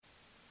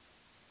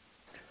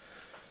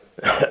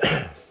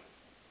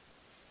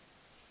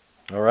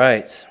All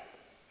right.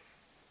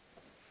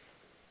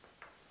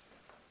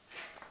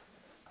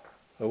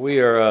 Well, we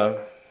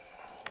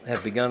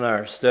have begun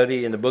our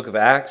study in the book of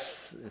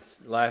Acts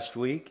last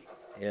week,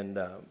 and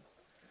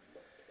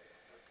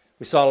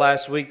we saw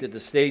last week that the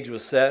stage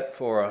was set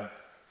for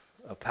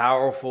a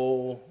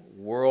powerful,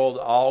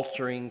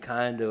 world-altering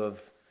kind of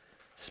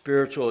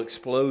spiritual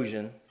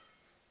explosion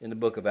in the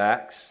book of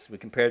Acts. We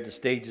compared the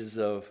stages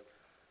of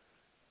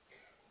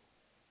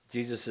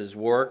Jesus'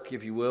 work,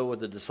 if you will, with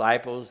the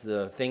disciples,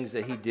 the things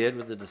that he did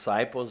with the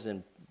disciples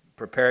and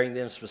preparing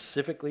them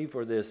specifically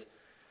for this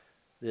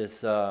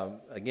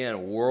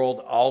again,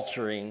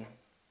 world-altering,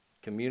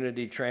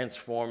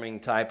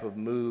 community-transforming type of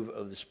move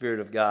of the Spirit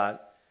of God.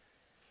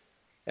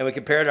 And we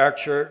compared our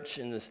church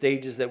in the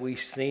stages that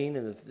we've seen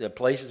and the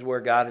places where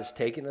God has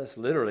taken us,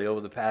 literally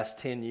over the past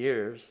 10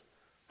 years.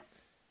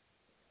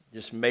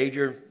 Just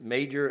major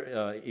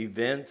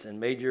events and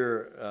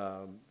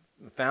major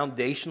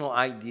foundational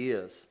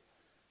ideas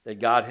that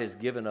God has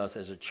given us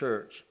as a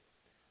church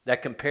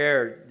that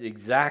compared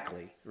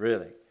exactly,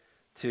 really,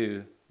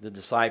 to the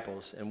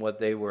disciples and what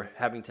they were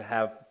having to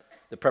have,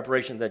 the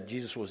preparation that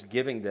Jesus was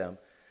giving them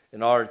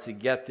in order to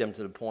get them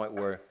to the point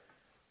where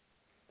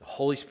the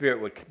Holy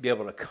Spirit would be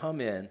able to come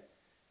in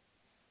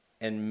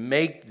and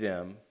make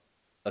them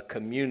a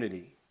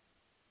community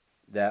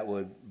that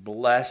would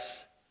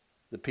bless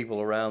the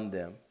people around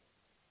them.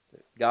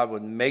 God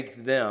would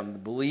make them, the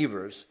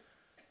believers,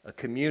 a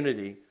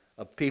community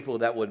of people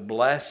that would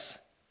bless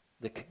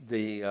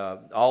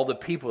all the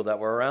people that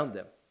were around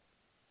them.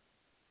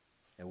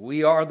 And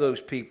we are those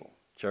people,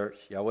 church.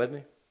 Y'all with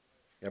me?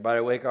 Everybody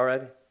awake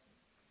already?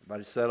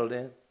 Everybody settled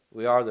in?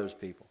 We are those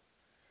people.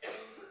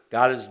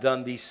 God has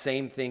done these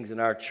same things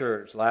in our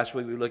church. Last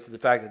week we looked at the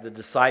fact that the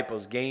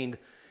disciples gained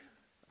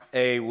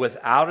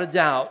without a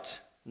doubt,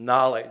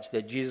 knowledge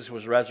that Jesus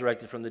was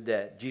resurrected from the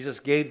dead. Jesus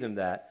gave them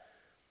that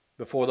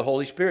before the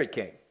Holy Spirit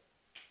came.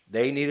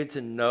 They needed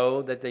to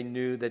know that they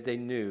knew that they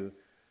knew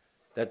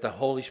that the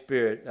Holy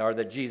Spirit, or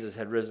that Jesus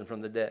had risen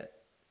from the dead.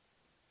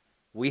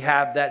 We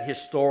have that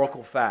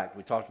historical fact.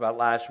 We talked about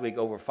last week,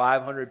 over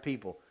 500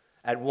 people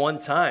at one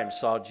time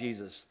saw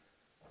Jesus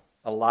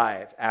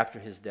alive after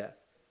his death.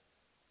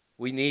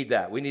 We need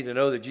that. We need to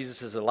know that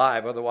Jesus is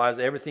alive. Otherwise,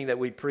 everything that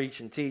we preach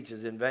and teach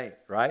is in vain,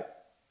 right?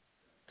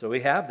 So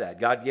we have that.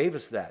 God gave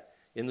us that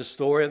in the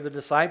story of the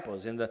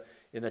disciples, in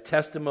the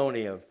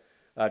testimony of,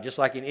 just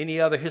like in any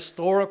other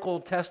historical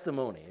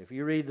testimony. If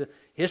you read the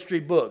history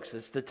books,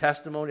 it's the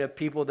testimony of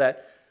people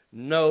that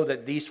know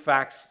that these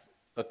facts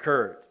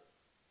occurred.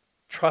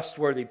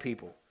 Trustworthy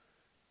people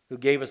who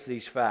gave us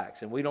these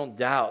facts. And we don't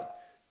doubt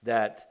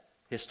that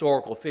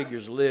historical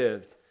figures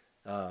lived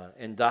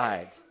and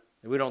died.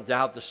 And we don't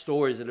doubt the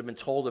stories that have been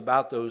told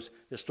about those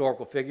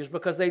historical figures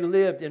because they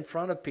lived in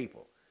front of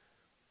people.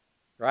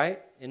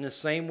 Right? In the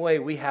same way,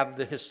 we have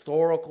the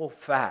historical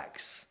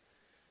facts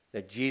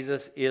that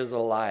Jesus is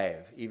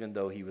alive even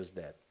though he was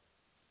dead.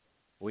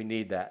 We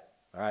need that.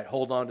 All right?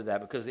 Hold on to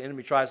that because the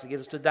enemy tries to get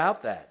us to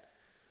doubt that.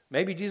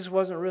 Maybe Jesus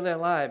wasn't really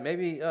alive.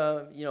 Maybe,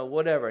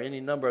 whatever,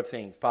 any number of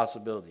things,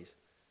 possibilities.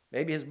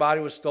 Maybe his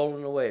body was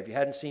stolen away. If you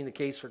hadn't seen The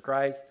Case for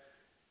Christ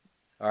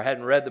or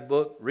hadn't read the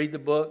book, read the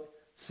book,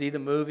 see the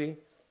movie.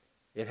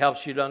 It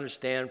helps you to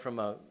understand from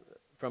a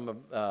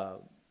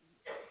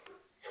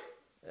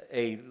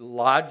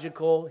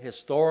logical,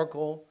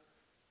 historical,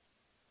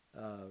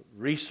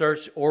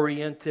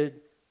 research-oriented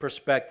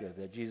perspective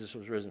that Jesus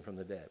was risen from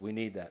the dead. We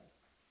need that.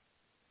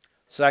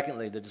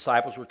 Secondly, the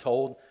disciples were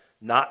told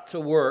not to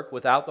work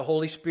without the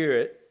Holy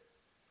Spirit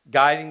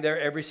guiding their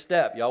every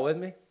step. Y'all with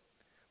me?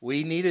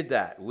 We needed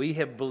that. We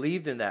have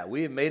believed in that.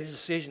 We have made a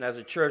decision as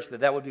a church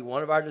that would be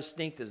one of our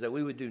distinctives, that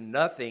we would do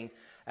nothing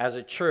as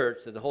a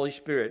church that the Holy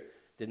Spirit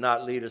did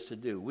not lead us to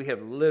do. We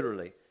have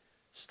literally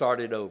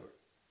started over.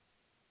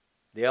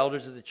 The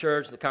elders of the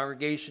church, the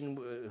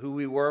congregation, who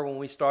we were when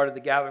we started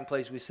the gathering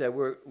place, we said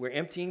we're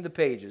emptying the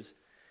pages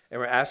and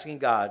we're asking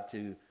God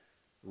to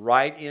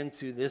write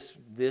into this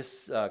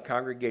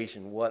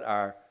congregation what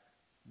our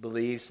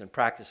beliefs and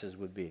practices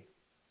would be.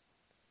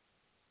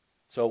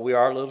 So we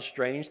are a little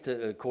strange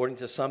according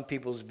to some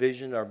people's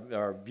vision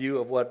or view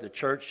of what the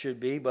church should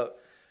be, but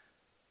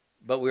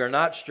we are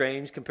not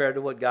strange compared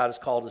to what God has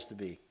called us to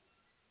be.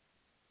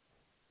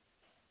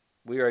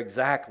 We are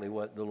exactly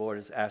what the Lord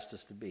has asked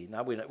us to be.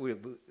 Now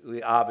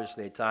we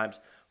obviously at times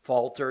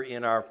falter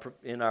in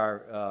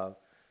our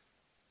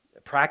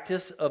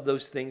practice of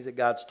those things that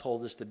God's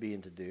told us to be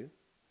and to do.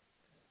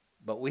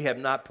 But we have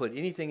not put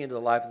anything into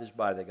the life of this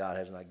body that God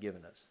has not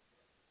given us.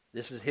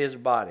 This is his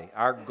body.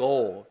 Our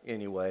goal,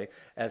 anyway,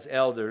 as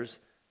elders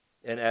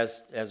and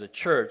as a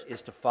church,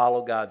 is to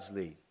follow God's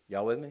lead.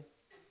 Y'all with me?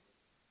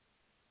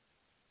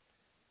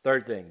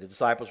 Third thing, the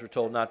disciples were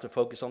told not to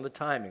focus on the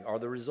timing or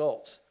the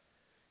results.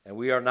 And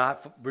we are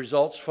not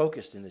results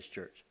focused in this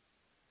church.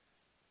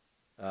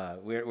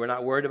 We're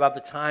not worried about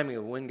the timing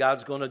of when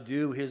God's going to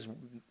do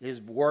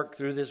his work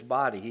through this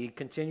body. He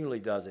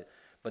continually does it.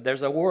 But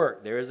there's a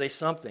work, there is a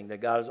something that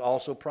God has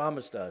also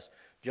promised us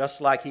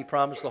Just like he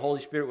promised the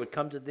Holy Spirit would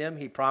come to them,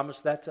 he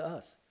promised that to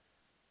us.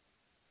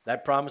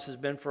 That promise has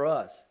been for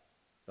us.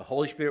 The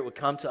Holy Spirit would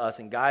come to us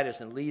and guide us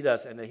and lead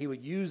us, and that he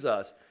would use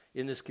us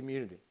in this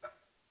community.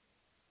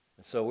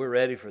 And so we're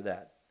ready for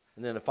that.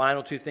 And then the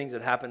final two things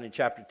that happened in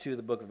chapter 2 of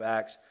the book of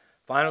Acts,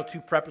 final two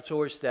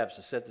preparatory steps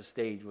to set the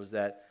stage, was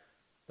that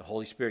the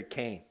Holy Spirit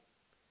came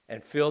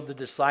and filled the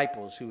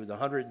disciples, who were the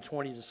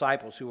 120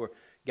 disciples who were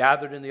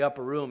gathered in the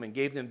upper room, and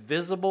gave them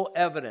visible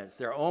evidence,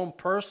 their own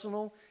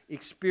personal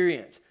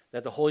experience,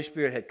 that the Holy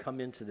Spirit had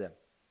come into them.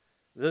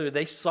 Literally,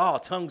 they saw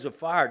tongues of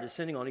fire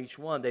descending on each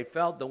one. They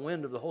felt the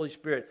wind of the Holy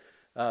Spirit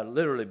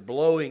literally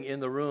blowing in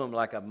the room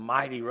like a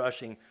mighty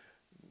rushing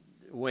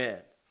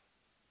wind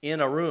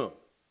in a room.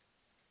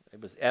 It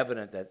was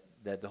evident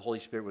that the Holy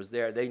Spirit was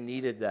there. They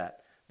needed that.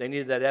 They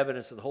needed that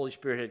evidence that the Holy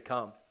Spirit had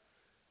come.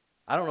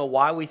 I don't know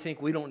why we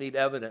think we don't need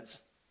evidence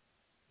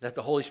that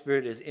the Holy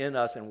Spirit is in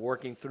us and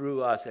working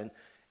through us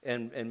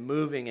and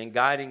moving and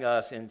guiding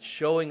us and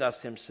showing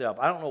us himself.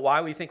 I don't know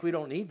why we think we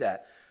don't need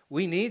that.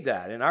 We need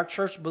that, and our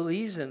church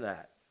believes in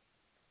that.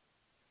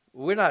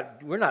 We're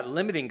not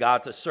limiting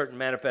God to certain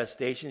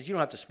manifestations. You don't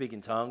have to speak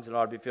in tongues in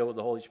order to be filled with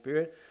the Holy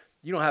Spirit.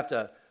 You don't have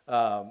to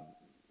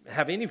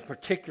have any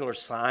particular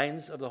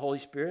signs of the Holy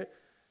Spirit.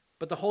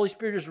 But the Holy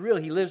Spirit is real.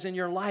 He lives in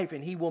your life,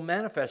 and he will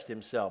manifest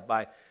himself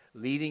by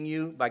leading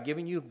you, by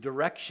giving you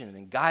direction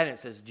and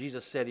guidance, as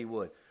Jesus said he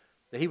would.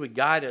 That he would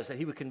guide us, that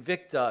he would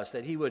convict us,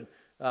 that he would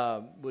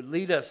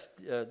lead us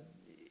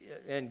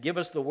and give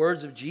us the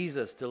words of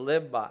Jesus to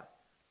live by.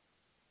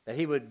 That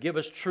he would give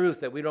us truth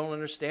that we don't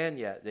understand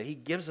yet. That he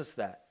gives us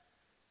that.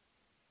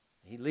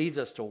 He leads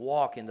us to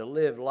walk and to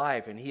live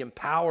life, and he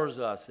empowers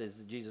us, as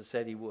Jesus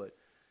said he would.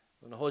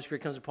 When the Holy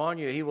Spirit comes upon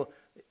you, he will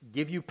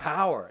give you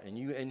power,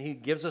 and he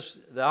gives us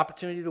the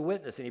opportunity to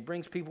witness, and he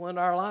brings people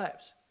into our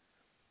lives.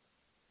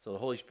 So the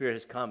Holy Spirit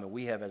has come, and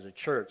we have, as a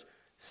church,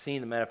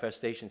 seen the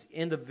manifestations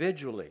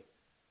individually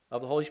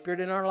of the Holy Spirit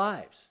in our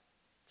lives.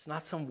 It's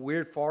not some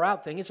weird,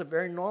 far-out thing. It's a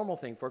very normal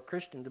thing for a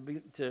Christian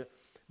to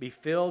be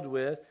filled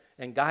with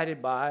and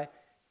guided by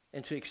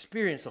and to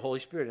experience the Holy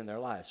Spirit in their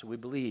lives. So we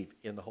believe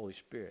in the Holy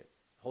Spirit.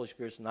 The Holy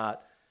Spirit's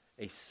not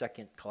a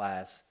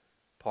second-class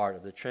part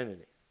of the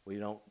Trinity. We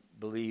don't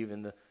believe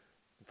in the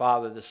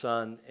Father, the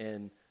Son,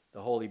 and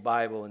the Holy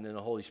Bible, and then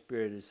the Holy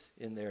Spirit is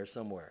in there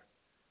somewhere.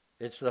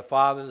 It's the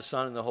Father, the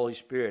Son, and the Holy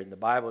Spirit. And the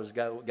Bible is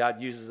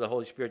God uses the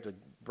Holy Spirit to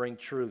bring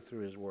truth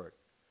through his word.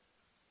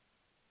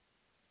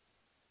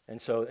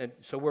 And so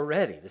we're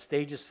ready. The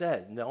stage is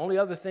set. And the only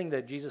other thing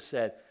that Jesus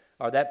said,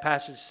 or that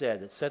passage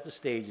said, that set the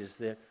stage, is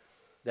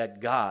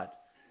that God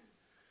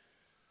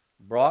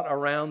brought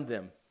around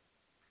them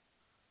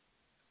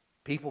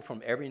people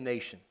from every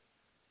nation.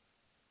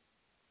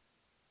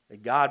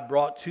 That God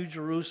brought to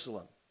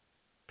Jerusalem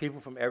people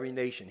from every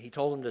nation. He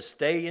told them to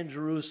stay in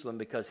Jerusalem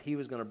because he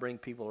was going to bring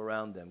people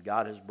around them.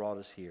 God has brought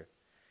us here.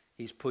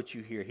 He's put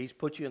you here. He's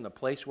put you in the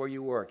place where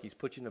you work. He's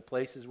put you in the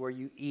places where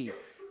you eat,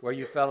 where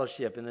you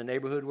fellowship, in the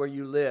neighborhood where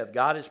you live.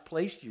 God has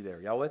placed you there.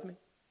 Y'all with me?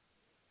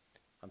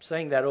 I'm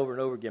saying that over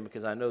and over again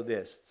because I know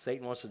this.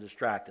 Satan wants to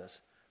distract us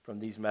from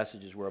these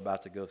messages we're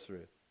about to go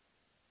through.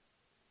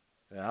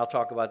 And I'll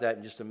talk about that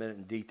in just a minute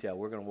in detail.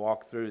 We're going to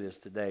walk through this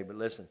today. But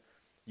listen,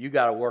 you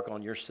got to work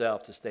on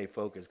yourself to stay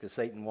focused, because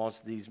Satan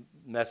wants these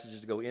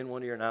messages to go in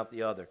one ear and out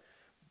the other,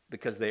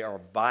 because they are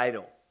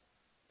vital.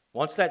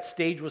 Once that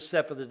stage was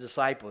set for the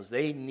disciples,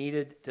 they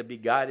needed to be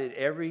guided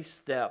every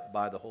step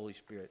by the Holy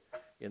Spirit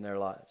in their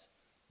lives.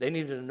 They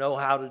needed to know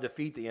how to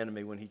defeat the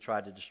enemy when he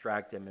tried to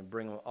distract them and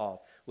bring them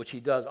off, which he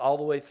does all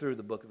the way through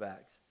the book of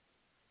Acts.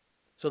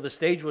 So the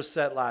stage was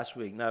set last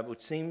week. Now, it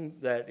would seem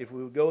that if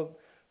we would go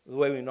the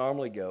way we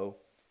normally go,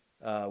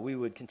 we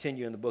would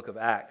continue in the book of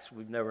Acts.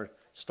 We've never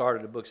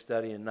started a book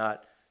study and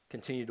not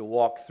continue to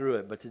walk through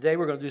it. But today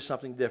we're going to do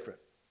something different.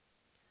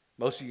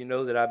 Most of you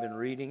know that I've been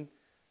reading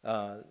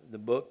the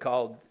book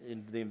called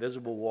The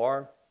Invisible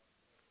War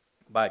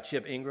by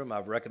Chip Ingram.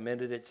 I've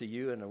recommended it to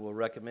you, and I will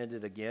recommend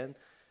it again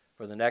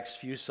for the next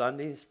few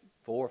Sundays,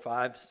 4 or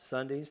 5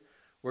 Sundays.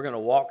 We're going to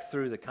walk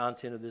through the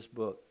content of this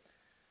book.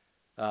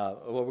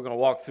 We're going to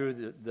walk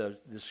through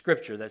the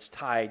scripture that's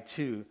tied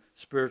to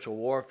spiritual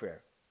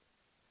warfare.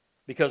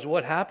 Because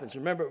what happens,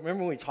 remember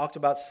when we talked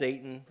about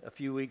Satan a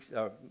few weeks,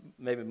 or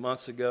maybe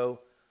months ago?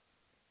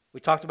 We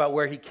talked about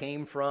where he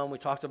came from. We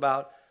talked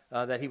about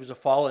that he was a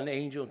fallen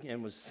angel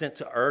and was sent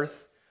to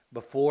earth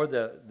before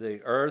the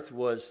earth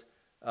was,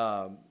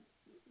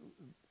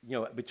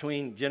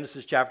 between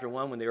Genesis chapter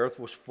 1, when the earth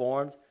was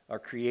formed or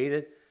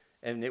created,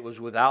 and it was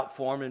without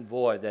form and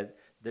void. That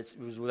it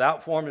was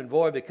without form and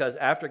void because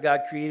after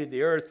God created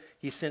the earth,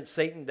 he sent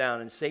Satan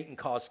down, and Satan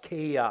caused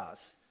chaos.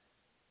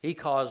 He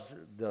caused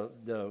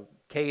the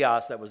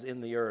chaos that was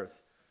in the earth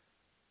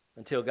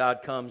until God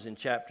comes in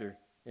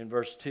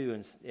verse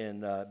 2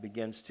 and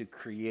begins to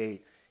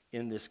create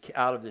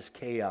out of this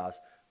chaos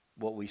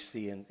what we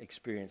see and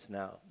experience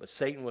now. But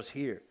Satan was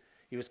here.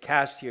 He was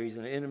cast here. He's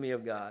an enemy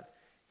of God.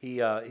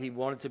 He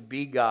wanted to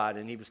be God,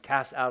 and he was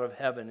cast out of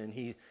heaven,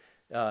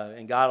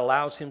 and God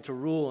allows him to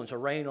rule and to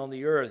reign on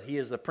the earth. He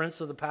is the prince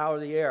of the power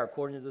of the air,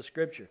 according to the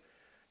scripture.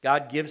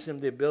 God gives him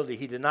the ability.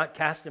 He did not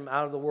cast him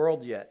out of the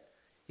world yet.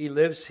 He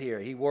lives here.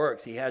 He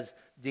works. He has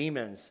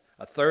demons.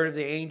 A third of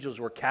the angels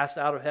were cast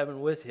out of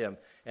heaven with him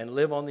and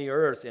live on the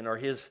earth and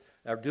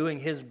are doing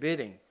his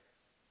bidding.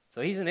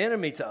 So he's an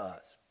enemy to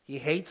us. He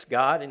hates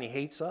God and he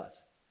hates us.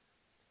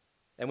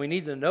 And we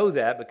need to know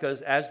that,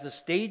 because as the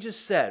stage is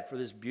set for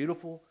this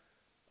beautiful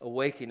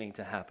awakening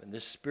to happen,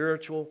 this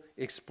spiritual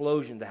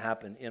explosion to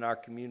happen in our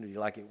community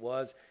like it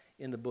was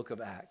in the book of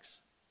Acts,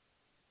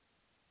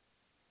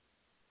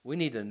 we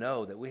need to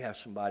know that we have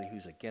somebody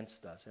who's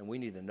against us, and we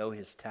need to know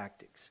his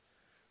tactics.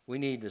 We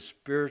need the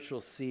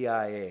spiritual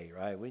CIA,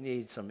 right? We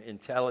need some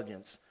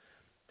intelligence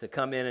to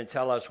come in and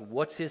tell us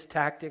what's his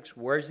tactics,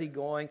 where's he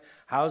going,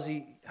 how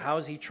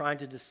is he trying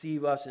to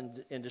deceive us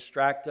and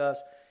distract us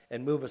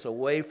and move us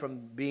away from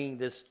being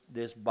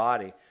this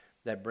body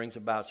that brings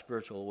about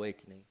spiritual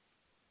awakening.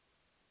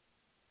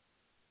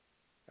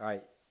 All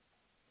right,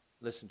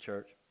 listen,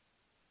 church.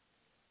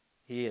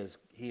 He is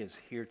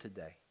here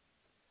today.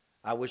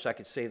 I wish I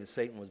could say that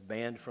Satan was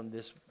banned from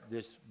this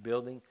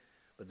building,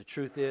 but the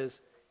truth is,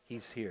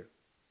 he's here.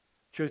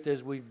 Truth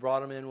is, we've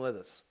brought him in with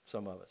us,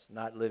 some of us,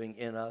 not living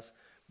in us,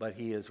 but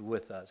he is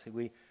with us.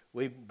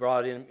 We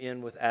brought him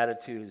in with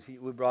attitudes.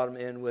 We brought him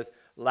in with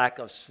lack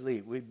of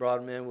sleep. We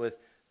brought him in with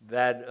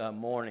bad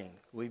morning.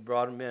 We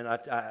brought him in.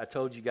 I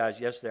told you guys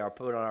yesterday, I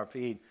put on our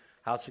feed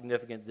how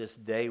significant this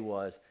day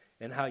was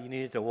and how you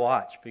needed to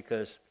watch,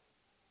 because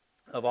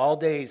of all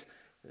days,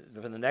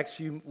 for the next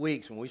few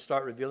weeks, when we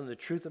start revealing the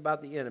truth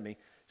about the enemy,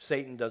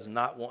 Satan does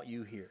not want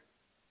you here.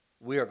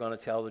 We are going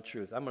to tell the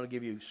truth. I'm going to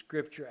give you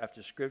scripture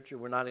after scripture.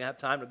 We're not going to have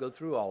time to go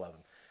through all of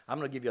them. I'm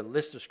going to give you a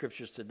list of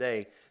scriptures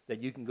today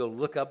that you can go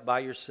look up by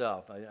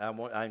yourself.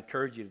 I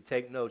encourage you to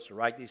take notes, to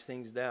write these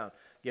things down.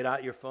 Get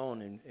out your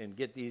phone and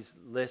get these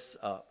lists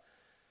up.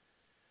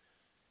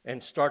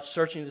 And start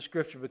searching the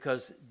scripture,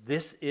 because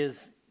this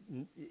is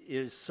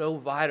so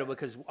vital,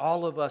 because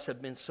all of us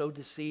have been so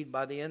deceived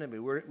by the enemy.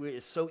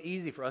 It's so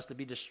easy for us to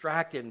be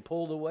distracted and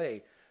pulled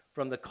away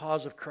from the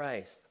cause of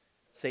Christ.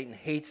 Satan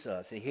hates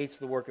us. He hates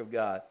the work of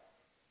God.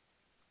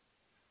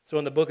 So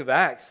in the book of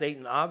Acts,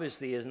 Satan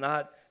obviously is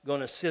not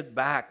going to sit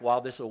back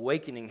while this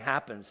awakening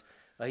happens.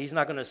 He's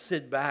not going to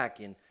sit back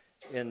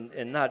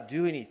and not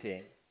do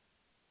anything.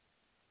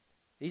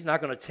 He's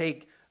not going to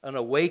take an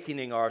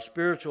awakening or a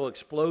spiritual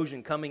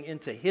explosion coming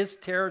into his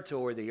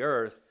territory, the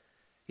earth.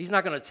 He's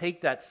not going to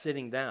take that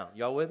sitting down.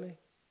 Y'all with me?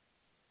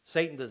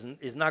 Satan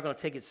is not going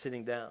to take it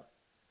sitting down.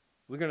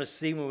 We're going to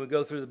see when we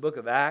go through the book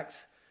of Acts.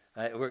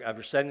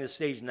 We're setting the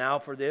stage now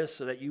for this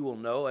so that you will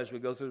know as we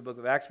go through the book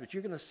of Acts. But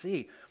you're going to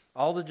see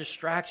all the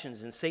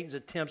distractions and Satan's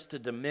attempts to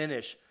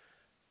diminish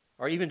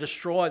or even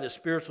destroy the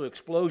spiritual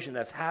explosion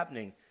that's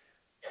happening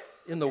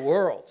in the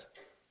world,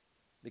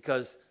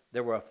 because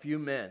there were a few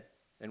men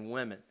and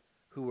women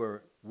who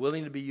were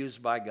willing to be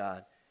used by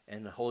God,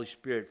 and the Holy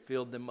Spirit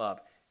filled them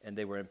up, and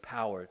they were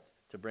empowered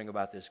to bring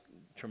about this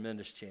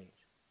tremendous change.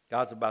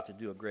 God's about to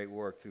do a great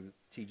work through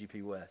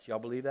TGP West. Y'all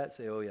believe that?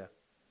 Say, oh yeah.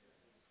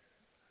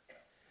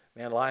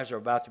 Man, lives are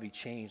about to be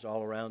changed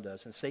all around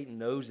us, and Satan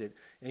knows it,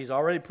 and he's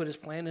already put his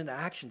plan into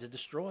action to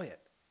destroy it.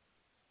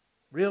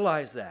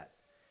 Realize that.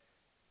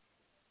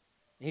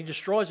 And he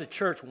destroys a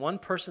church one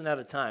person at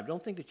a time.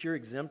 Don't think that you're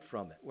exempt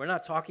from it. We're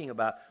not talking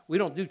about, we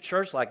don't do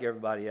church like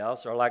everybody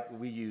else, or like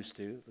we used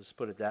to. Let's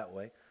put it that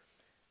way.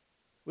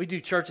 We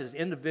do church as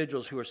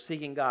individuals who are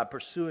seeking God,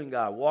 pursuing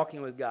God,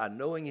 walking with God,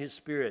 knowing His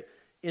Spirit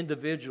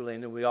individually,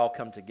 and then we all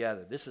come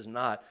together. This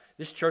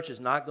church is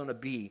not going to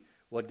be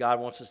what God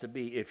wants us to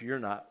be if you're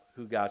not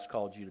who God's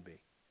called you to be.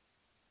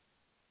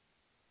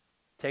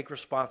 Take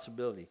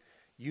responsibility.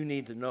 You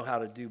need to know how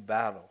to do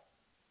battle.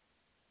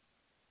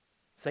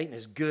 Satan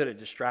is good at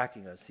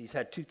distracting us. He's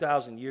had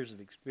 2,000 years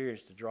of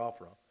experience to draw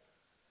from.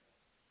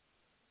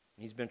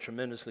 He's been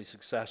tremendously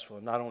successful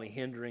in not only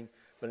hindering,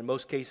 but in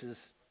most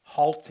cases,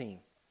 halting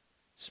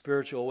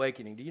spiritual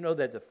awakening. Do you know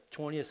that the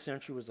 20th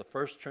century was the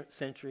first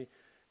century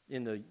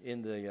in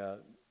the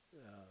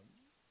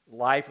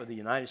life of the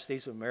United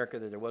States of America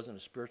that there wasn't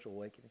a spiritual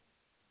awakening?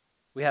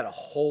 We had a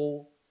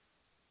whole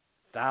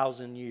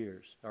 1,000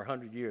 years, or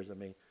 100 years,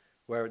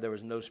 where there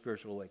was no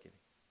spiritual awakening.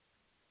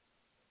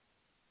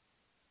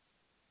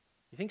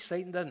 You think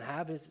Satan doesn't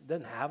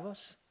have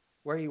us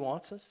where he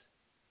wants us?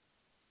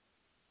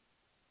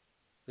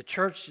 The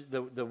church,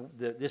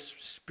 this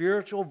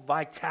spiritual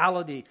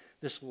vitality,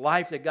 this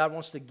life that God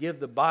wants to give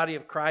the body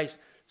of Christ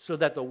so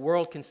that the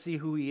world can see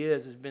who He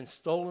is, has been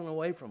stolen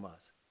away from us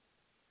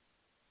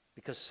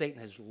because Satan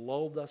has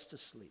lulled us to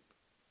sleep.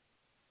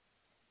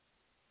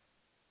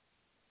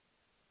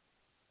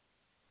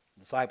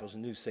 The disciples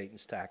knew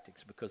Satan's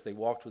tactics because they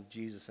walked with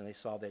Jesus and they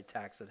saw the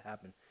attacks that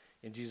happened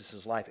in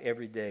Jesus' life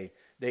every day.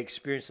 They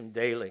experienced them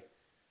daily.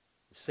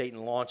 Satan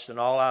launched an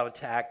all-out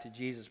attack to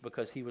Jesus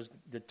because he was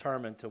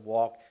determined to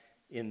walk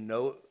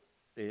to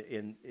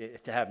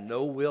have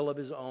no will of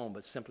his own,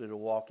 but simply to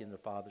walk in the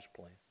Father's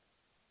plan.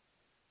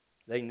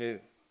 They knew.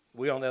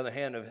 We, on the other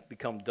hand, have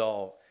become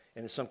dull,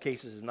 and in some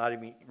cases have not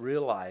even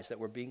realized that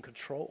we're being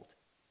controlled.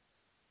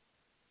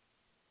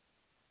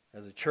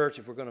 As a church,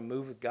 if we're going to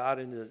move with God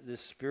into this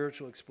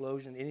spiritual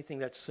explosion, anything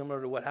that's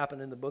similar to what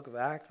happened in the book of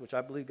Acts, which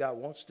I believe God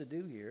wants to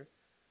do here,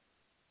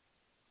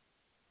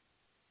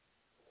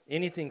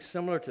 anything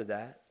similar to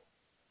that,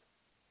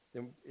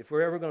 then if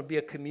we're ever going to be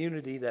a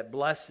community that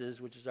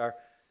blesses, which is our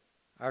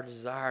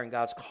desire and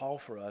God's call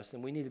for us,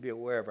 then we need to be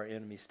aware of our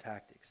enemy's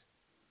tactics.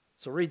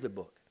 So read the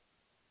book,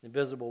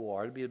 Invisible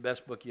War. It'll be the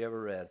best book you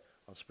ever read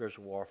on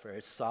spiritual warfare.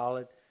 It's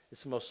solid.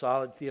 It's the most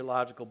solid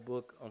theological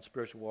book on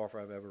spiritual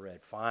warfare I've ever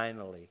read.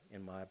 Finally,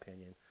 in my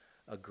opinion,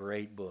 a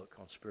great book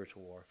on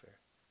spiritual warfare.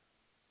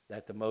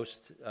 That the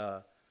most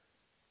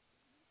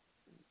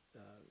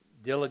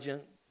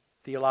diligent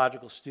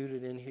theological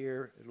student in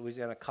here at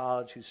Louisiana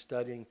College who's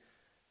studying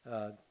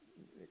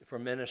for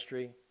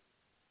ministry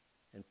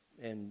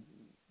and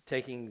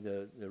taking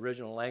the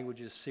original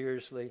languages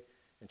seriously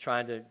and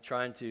trying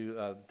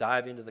to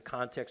dive into the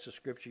context of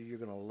Scripture, you're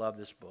going to love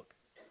this book.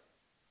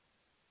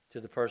 To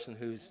the person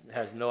who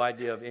has no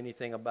idea of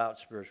anything about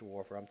spiritual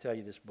warfare, I'm telling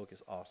you, this book is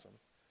awesome.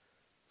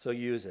 So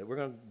use it. We're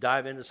going to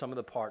dive into some of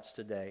the parts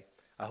today.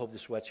 I hope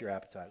this whets your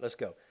appetite. Let's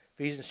go.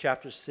 Ephesians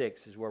chapter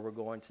 6 is where we're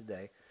going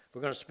today.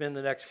 We're going to spend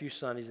the next few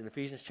Sundays in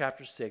Ephesians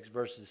chapter 6,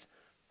 verses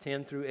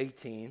 10 through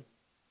 18.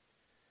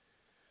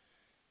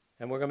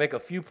 And we're going to make a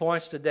few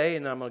points today,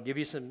 and I'm going to give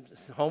you some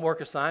homework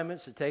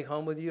assignments to take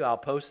home with you. I'll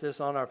post this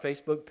on our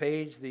Facebook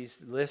page, these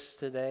lists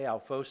today. I'll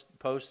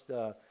post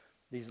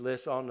these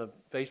lists on the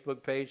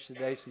Facebook page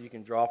today so you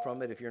can draw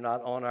from it. If you're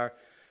not on our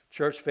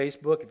church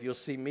Facebook, if you'll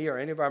see me or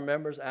any of our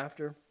members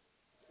after,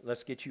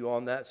 let's get you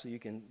on that so you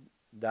can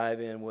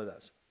dive in with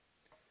us.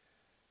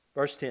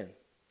 Verse 10,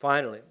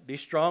 finally, be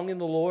strong in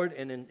the Lord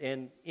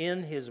and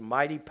in His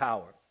mighty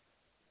power.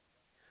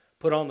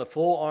 Put on the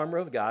full armor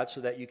of God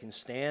so that you can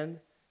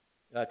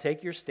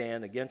take your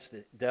stand against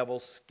the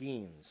devil's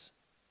schemes.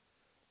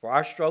 For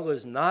our struggle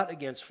is not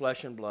against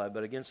flesh and blood,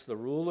 but against the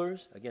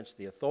rulers, against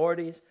the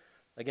authorities,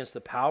 against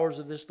the powers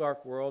of this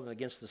dark world, and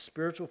against the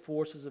spiritual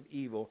forces of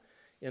evil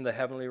in the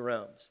heavenly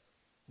realms.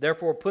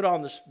 Therefore, put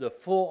on the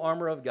full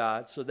armor of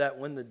God, so that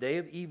when the day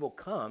of evil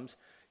comes,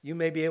 you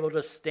may be able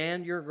to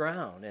stand your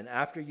ground, and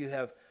after you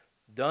have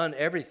done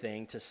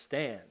everything, to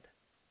stand.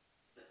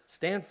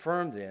 Stand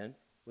firm then,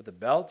 with the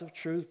belt of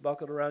truth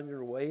buckled around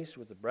your waist,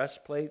 with the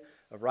breastplate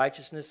of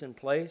righteousness in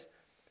place,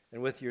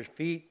 and with your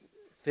feet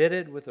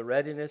fitted with the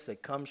readiness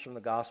that comes from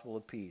the gospel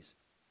of peace.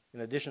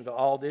 In addition to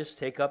all this,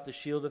 take up the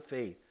shield of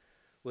faith,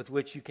 with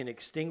which you can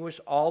extinguish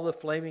all the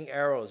flaming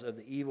arrows of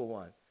the evil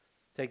one.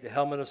 Take the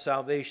helmet of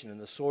salvation and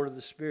the sword of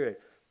the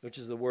Spirit, which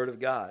is the word of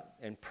God,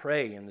 and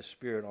pray in the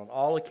Spirit on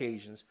all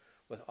occasions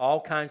with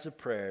all kinds of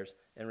prayers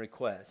and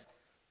requests.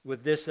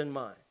 With this in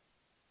mind,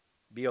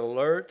 be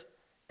alert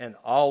and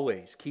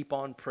always keep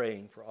on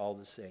praying for all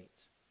the saints.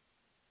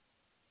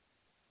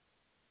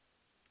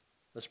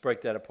 Let's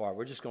break that apart.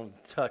 We're just going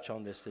to touch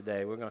on this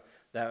today.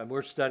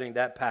 We're studying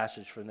that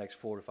passage for the next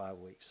 4 to 5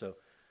 weeks, so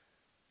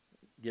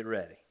get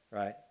ready.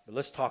 Right? But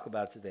let's talk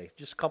about it today.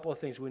 Just a couple of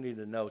things we need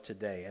to know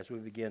today as we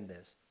begin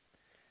this.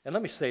 And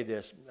let me say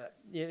this.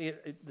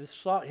 This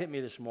thought hit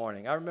me this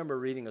morning. I remember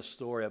reading a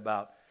story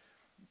about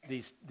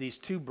these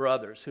two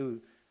brothers who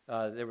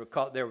they were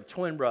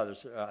twin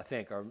brothers, I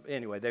think, or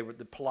anyway, the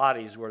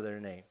Pilates were their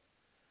name.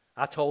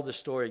 I told this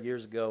story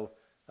years ago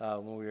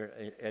when we were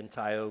in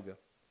Tioga.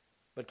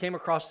 But came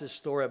across this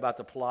story about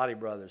the Pilates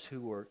brothers who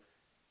were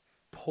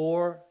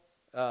poor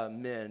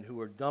men who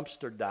were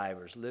dumpster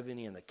divers living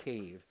in a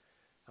cave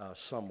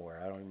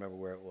somewhere. I don't remember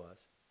where it was.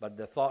 But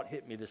the thought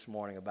hit me this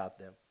morning about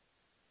them.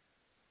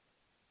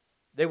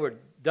 They were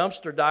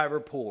dumpster diver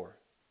poor,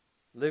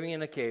 living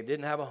in a cave,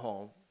 didn't have a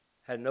home,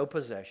 had no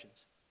possessions.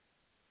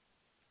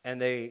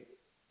 And they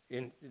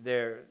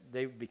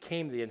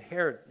became the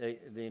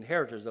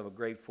inheritors of a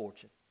great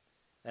fortune.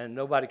 And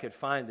nobody could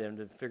find them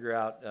to figure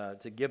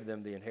out, to give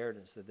them the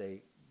inheritance that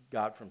they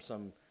got from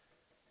some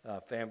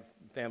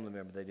family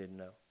member they didn't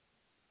know.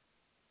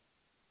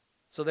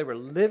 So they were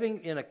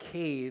living in a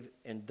cave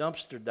and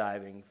dumpster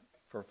diving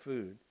for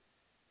food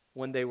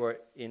when they were,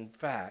 in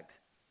fact,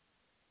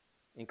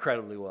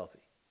 incredibly wealthy.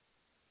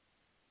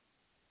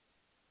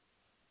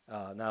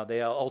 Now,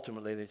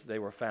 ultimately they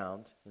were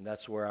found, and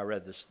that's where I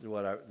read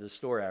the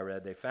story I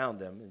read. They found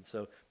them,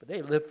 but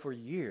they lived for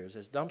years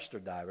as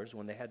dumpster divers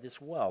when they had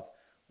this wealth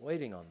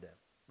waiting on them,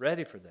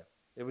 ready for them.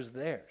 It was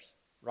theirs,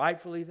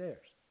 rightfully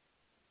theirs.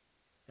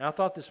 And I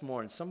thought this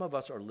morning, some of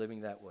us are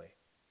living that way.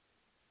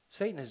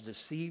 Satan has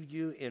deceived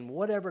you in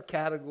whatever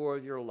category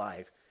of your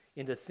life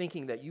into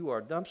thinking that you are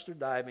a dumpster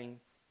diving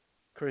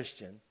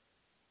Christian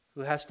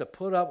who has to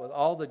put up with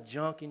all the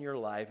junk in your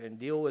life and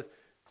deal with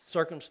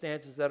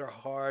circumstances that are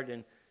hard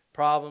and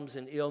problems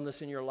and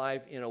illness in your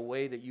life in a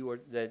way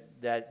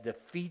that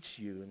defeats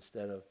you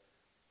instead of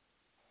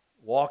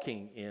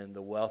walking in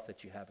the wealth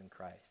that you have in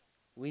Christ.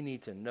 We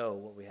need to know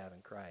what we have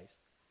in Christ.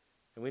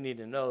 And we need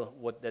to know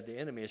that the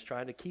enemy is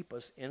trying to keep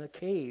us in a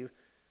cave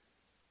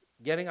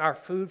getting our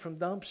food from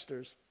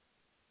dumpsters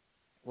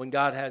when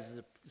God has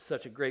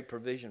such a great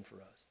provision for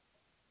us.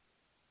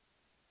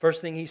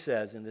 First thing he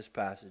says in this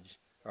passage,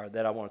 or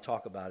that I want to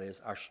talk about,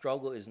 is our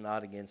struggle is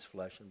not against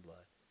flesh and blood.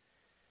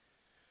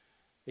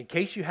 In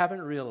case you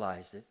haven't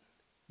realized it,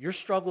 your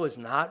struggle is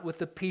not with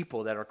the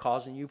people that are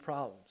causing you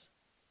problems.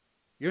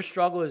 Your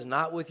struggle is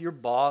not with your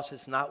boss.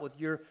 It's not with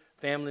your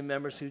family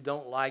members who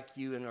don't like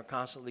you and are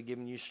constantly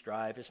giving you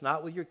strife. It's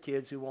not with your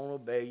kids who won't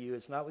obey you.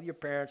 It's not with your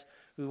parents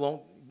who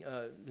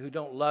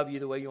don't love you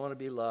the way you want to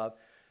be loved.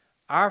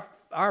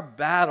 Our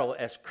battle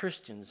as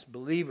Christians,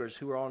 believers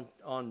who are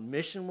on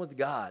mission with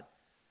God,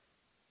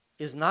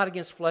 is not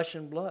against flesh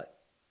and blood.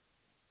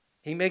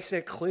 He makes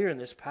it clear in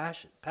this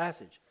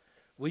passage.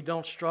 We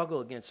don't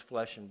struggle against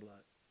flesh and blood.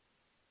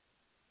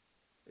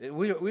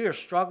 We are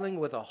struggling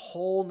with a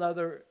whole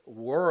nother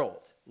world,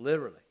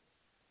 literally.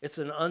 It's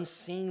an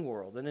unseen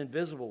world, an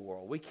invisible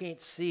world. We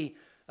can't see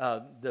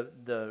where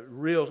the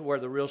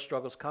real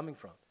struggle is coming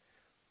from.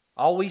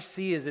 All we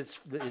see is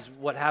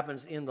what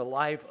happens in the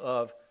life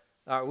of,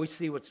 we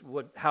see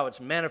how it's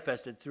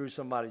manifested through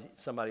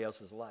somebody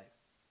else's life.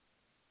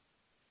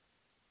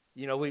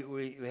 You know,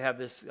 we have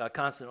this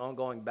constant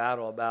ongoing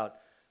battle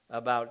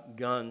about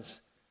guns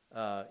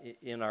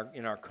in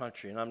our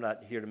country, and I'm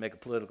not here to make a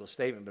political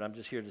statement, but I'm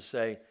just here to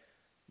say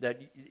that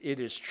it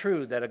is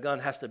true that a gun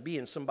has to be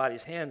in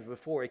somebody's hands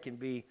before it can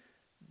be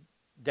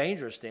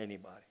dangerous to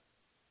anybody.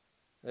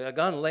 A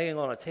gun laying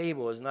on a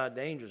table is not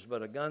dangerous,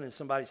 but a gun in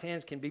somebody's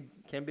hands can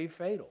be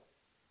fatal.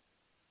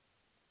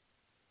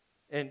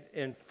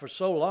 And for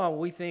so long,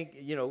 we think,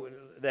 you know,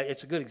 that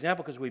it's a good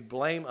example because we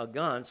blame a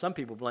gun. Some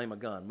people blame a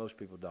gun. Most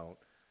people don't.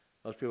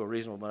 Most people are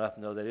reasonable enough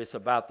to know that it's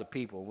about the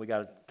people. We got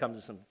to come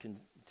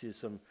to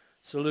some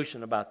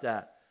solution about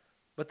that.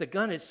 But the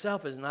gun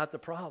itself is not the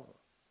problem.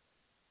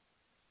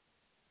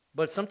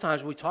 But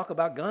sometimes we talk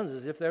about guns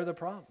as if they're the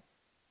problem.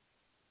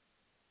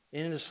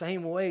 And in the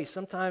same way,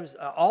 sometimes,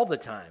 all the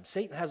time,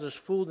 Satan has us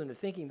fooled into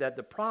thinking that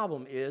the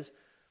problem is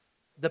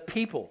the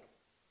people.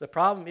 The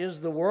problem is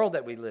the world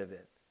that we live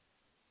in.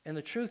 And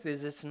the truth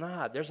is, it's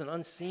not. There's an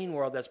unseen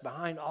world that's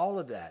behind all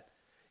of that.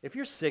 If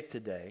you're sick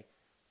today,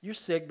 you're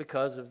sick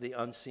because of the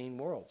unseen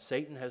world.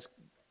 Satan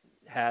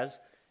has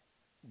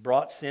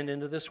brought sin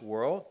into this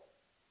world,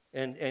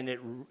 and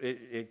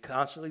it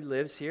constantly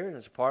lives here, and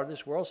it's a part of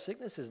this world.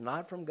 Sickness is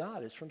not from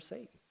God. It's from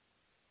Satan.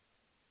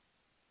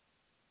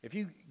 If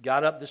you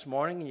got up this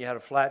morning and you had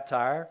a flat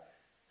tire,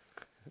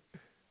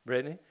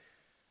 Brittany,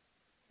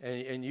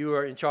 and you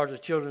were in charge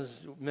of children's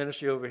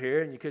ministry over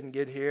here, and you couldn't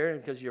get here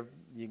because you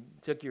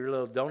took your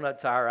little donut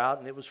tire out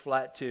and it was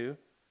flat too,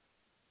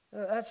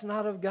 that's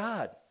not of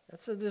God.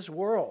 That's of this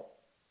world,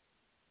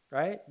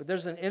 right? But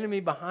there's an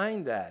enemy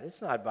behind that.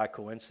 It's not by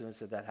coincidence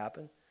that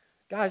happened.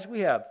 Guys,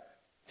 we have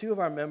 2 of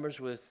our members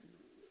with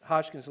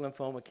Hodgkin's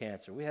lymphoma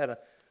cancer. We had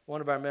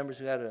one of our members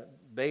who had a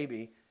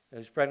baby, and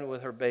was pregnant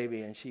with her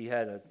baby, and she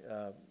had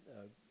a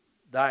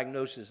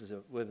diagnosis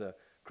with a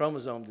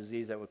chromosome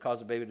disease that would cause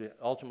the baby to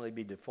ultimately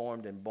be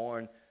deformed and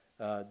born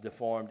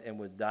deformed and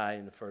would die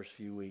in the first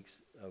few weeks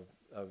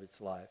of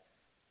its life.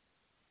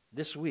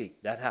 This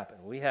week, that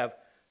happened. We have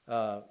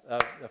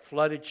a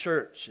flooded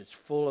church. It's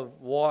full of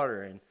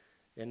water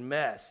and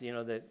mess, you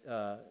know,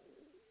 that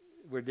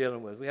we're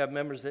dealing with. We have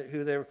members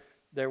who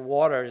their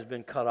water has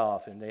been cut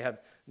off, and they have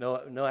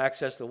no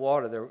access to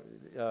water.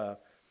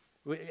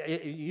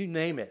 You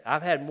name it.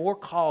 I've had more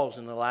calls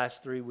in the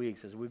last 3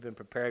 weeks as we've been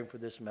preparing for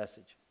this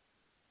message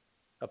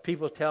of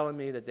people telling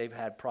me that they've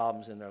had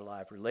problems in their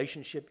life,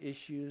 relationship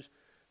issues,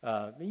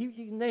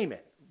 you name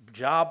it,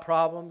 job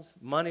problems,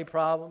 money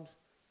problems.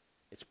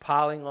 It's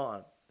piling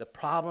on. The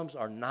problems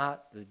are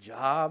not the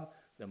job,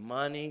 the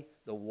money,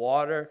 the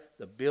water,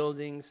 the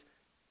buildings.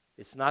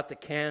 It's not the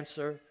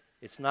cancer.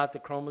 It's not the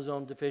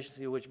chromosome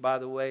deficiency, which, by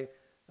the way,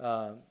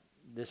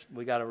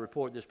 we got a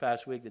report this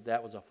past week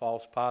that was a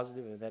false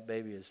positive, and that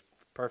baby is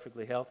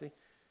perfectly healthy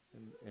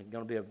and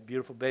going to be a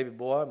beautiful baby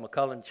boy,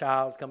 McCullen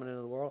child coming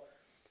into the world,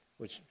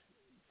 which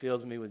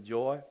fills me with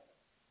joy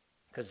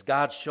because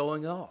God's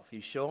showing off.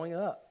 He's showing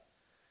up.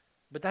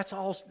 But that's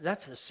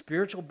a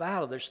spiritual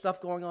battle. There's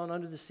stuff going on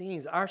under the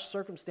scenes. Our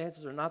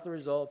circumstances are not the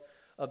result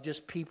of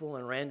just people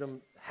and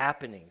random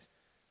happenings.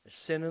 There's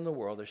sin in the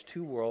world. There's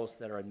 2 worlds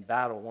that are in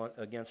battle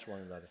against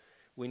one another.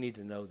 We need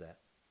to know that.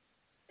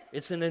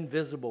 It's an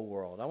invisible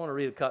world. I want to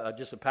read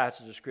just a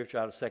passage of Scripture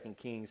out of 2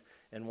 Kings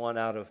and one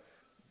out of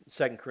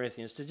 2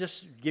 Corinthians to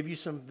just give you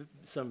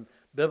some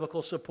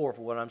biblical support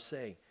for what I'm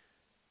saying.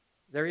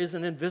 There is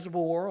an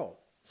invisible world.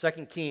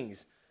 2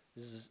 Kings,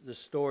 this is the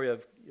story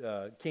of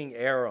King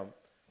Aram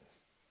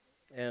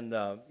and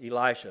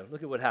Elisha.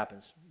 Look at what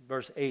happens.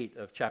 Verse 8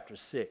 of chapter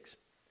 6.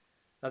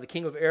 Now the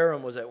king of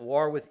Aram was at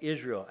war with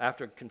Israel.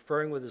 After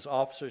conferring with his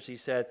officers, he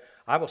said,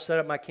 I will set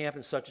up my camp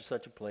in such and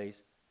such a place.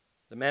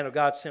 The man of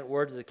God sent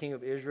word to the king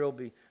of Israel,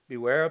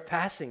 beware of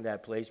passing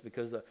that place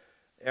because the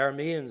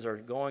Arameans are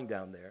going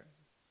down there.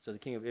 So the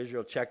king of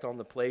Israel checked on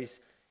the place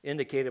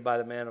indicated by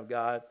the man of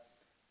God.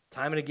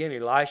 Time and again,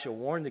 Elisha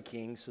warned the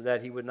king so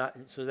that he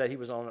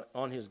was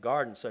on his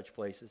guard in such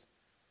places.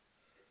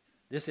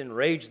 This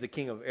enraged the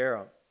king of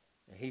Aram,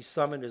 and he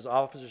summoned his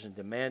officers and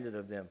demanded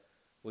of them,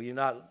 will you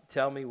not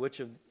tell me which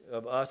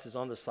of us is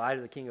on the side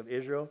of the king of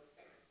Israel?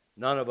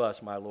 None of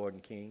us, my lord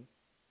and king.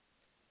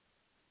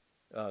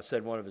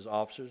 said one of his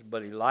officers.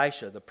 But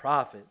Elisha, the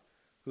prophet,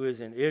 who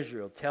is in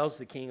Israel, tells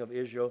the king of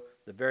Israel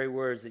the very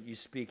words that you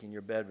speak in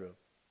your bedroom.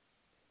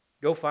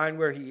 Go find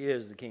where he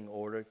is, the king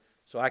ordered,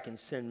 so I can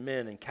send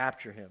men and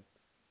capture him.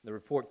 The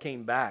report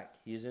came back.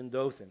 He is in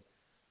Dothan.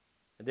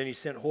 And then he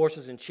sent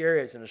horses and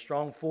chariots and a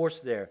strong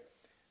force there.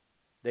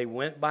 They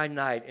went by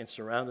night and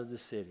surrounded the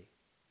city.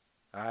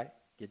 All right?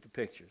 Get the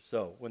picture.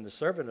 So when the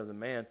servant of the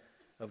man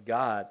of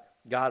God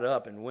got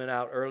up and went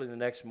out early the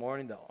next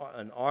morning,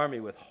 an army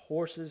with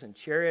horses and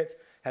chariots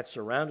had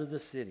surrounded the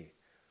city.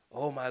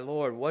 Oh, my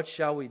Lord, what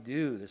shall we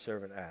do? The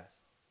servant asked.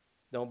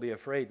 Don't be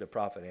afraid, the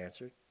prophet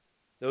answered.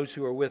 Those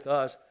who are with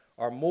us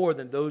are more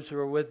than those who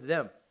are with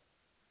them.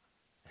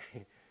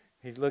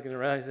 He's looking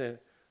around and saying,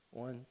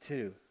 1,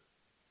 2.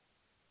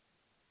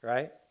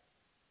 Right?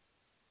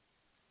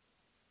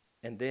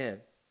 And then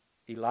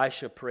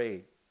Elisha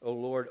prayed, O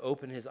Lord,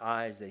 open his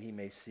eyes that he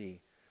may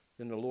see.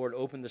 Then the Lord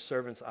opened the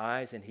servant's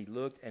eyes, and he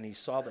looked, and he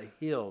saw the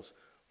hills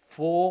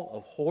full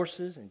of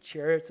horses and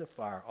chariots of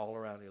fire all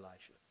around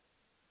Elisha.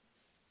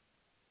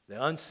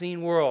 The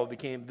unseen world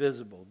became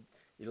visible.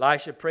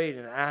 Elisha prayed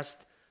and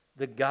asked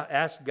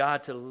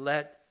God to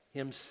let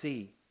him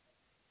see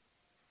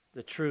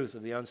the truth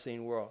of the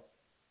unseen world.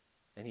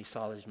 And he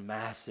saw these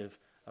massive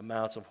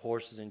amounts of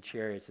horses and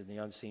chariots in the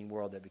unseen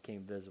world that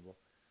became visible.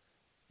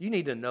 You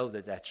need to know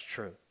that that's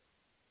true.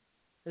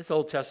 This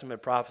Old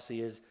Testament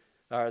prophecy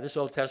this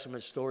Old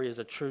Testament story is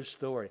a true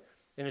story,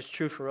 and it's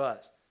true for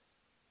us.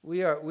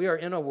 We are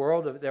in a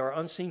world of there are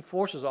unseen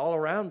forces all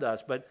around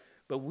us, but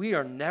we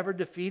are never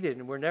defeated,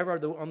 and we're never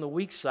on the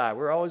weak side.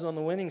 We're always on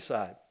the winning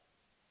side,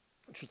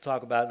 which we'll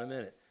talk about in a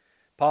minute.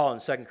 Paul in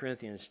 2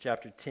 Corinthians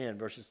chapter 10,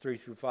 verses 3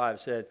 through 5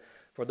 said,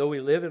 For though we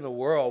live in the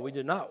world, we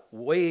do not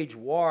wage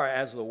war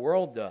as the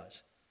world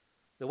does.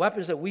 The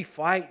weapons that we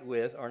fight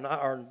with are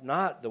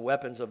not the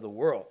weapons of the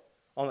world.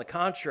 On the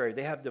contrary,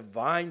 they have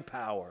divine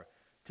power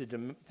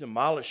to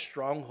demolish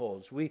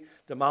strongholds. We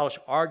demolish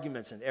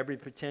arguments and every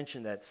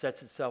pretension that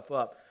sets itself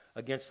up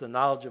against the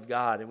knowledge of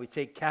God, and we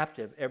take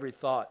captive every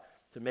thought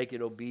to make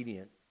it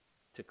obedient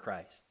to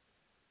Christ.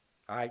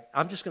 All right,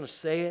 I'm just going to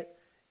say it.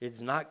 It's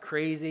not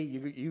crazy.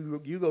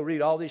 You go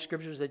read all these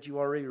scriptures that you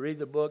already read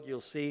the book. You'll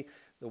see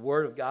the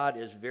Word of God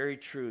is very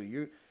true.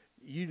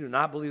 You do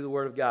not believe the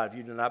Word of God if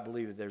you do not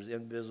believe that there's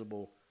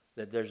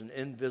an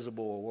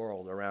invisible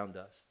world around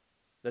us,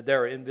 that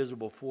there are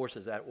invisible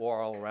forces at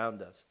war all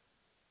around us.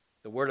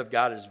 The Word of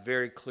God is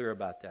very clear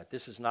about that.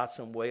 This is not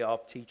some way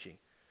off teaching.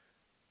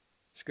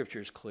 Scripture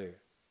is clear.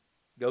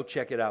 Go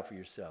check it out for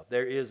yourself.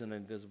 There is an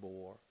invisible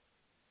war.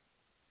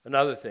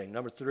 Another thing,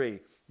 number 3,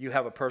 you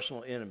have a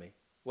personal enemy.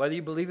 Whether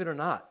you believe it or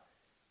not,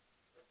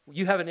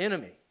 you have an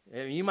enemy.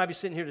 And you might be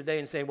sitting here today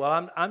and saying,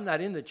 well, I'm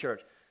not in the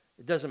church.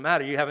 It doesn't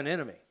matter. You have an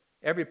enemy.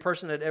 Every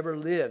person that ever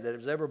lived, that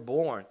was ever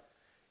born,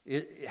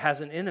 it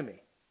has an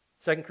enemy.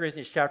 2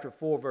 Corinthians chapter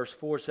 4, verse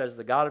 4 says,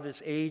 the God of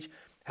this age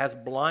has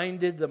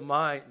blinded the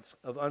minds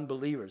of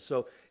unbelievers.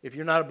 So if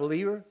you're not a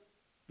believer,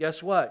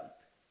 guess what?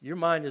 Your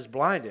mind is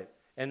blinded.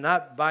 And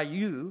not by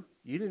you.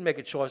 You didn't make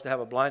a choice to have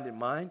a blinded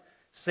mind.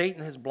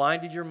 Satan has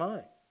blinded your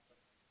mind,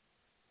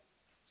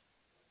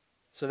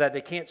 so that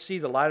they can't see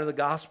the light of the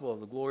gospel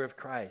of the glory of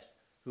Christ,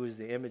 who is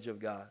the image of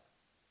God.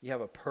 You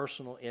have a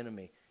personal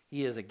enemy.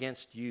 He is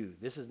against you.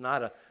 This is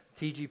not a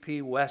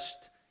TGP West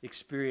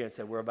experience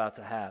that we're about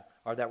to have,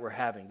 or that we're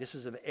having. This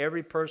is of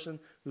every person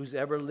who's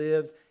ever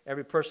lived.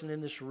 Every person in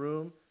this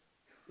room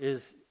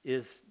is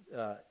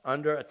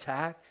under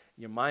attack.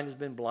 Your mind has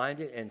been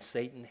blinded, and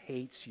Satan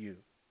hates you.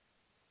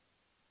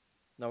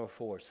 Number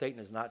 4, Satan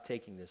is not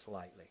taking this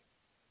lightly.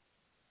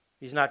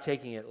 He's not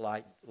taking it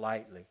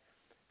lightly.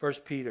 1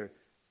 Peter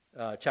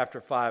chapter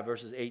 5,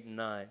 verses 8 and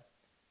 9.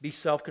 Be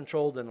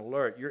self-controlled and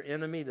alert. Your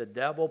enemy, the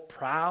devil,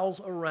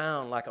 prowls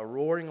around like a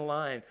roaring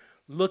lion,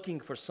 looking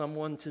for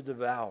someone to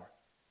devour.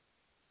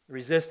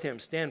 Resist him.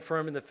 Stand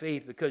firm in the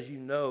faith, because you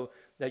know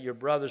that your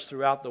brothers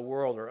throughout the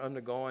world are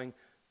undergoing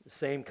the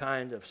same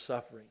kind of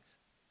sufferings.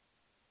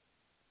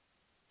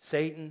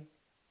 Satan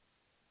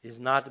is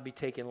not to be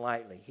taken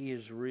lightly. He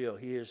is real.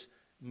 He is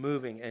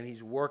moving, and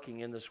he's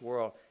working in this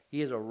world.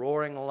 He is a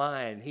roaring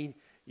lion.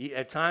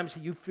 At times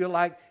you feel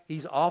like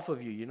he's off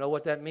of you. You know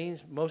what that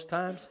means most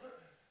times?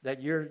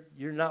 That you're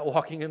not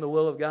walking in the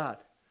will of God.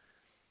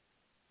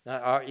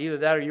 Now, either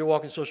that, or you're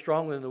walking so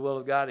strongly in the will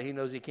of God that he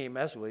knows he can't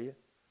mess with you.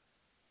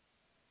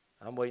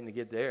 I'm waiting to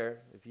get there.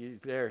 If you're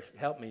there,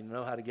 help me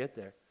know how to get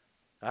there.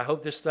 I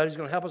hope this study is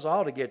going to help us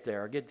all to get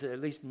there, or get to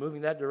at least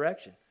moving that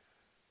direction.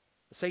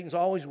 Satan's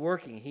always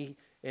working,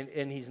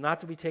 and he's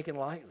not to be taken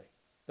lightly.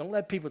 Don't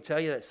let people tell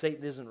you that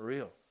Satan isn't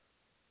real.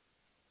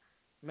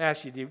 Let me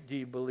ask you, do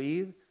you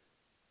believe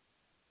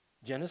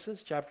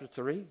Genesis chapter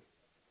 3?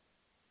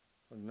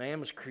 When man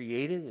was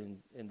created,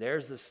 and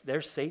there's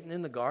Satan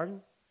in the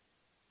garden?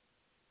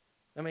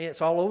 I mean,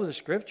 it's all over the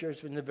Scripture.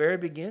 It's from the very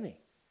beginning.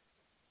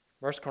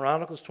 1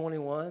 Chronicles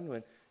 21, when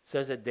it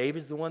says that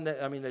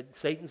that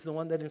Satan's the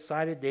one that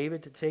incited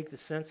David to take the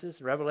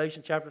census.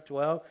 Revelation chapter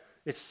 12,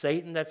 it's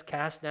Satan that's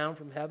cast down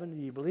from heaven.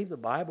 Do you believe the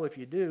Bible? If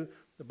you do,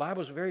 the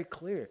Bible is very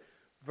clear.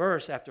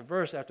 verse after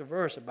verse after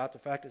verse about the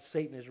fact that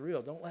Satan is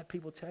real. Don't let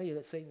people tell you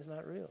that Satan is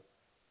not real.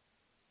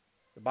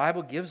 The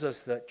Bible gives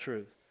us that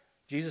truth.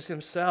 Jesus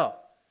himself,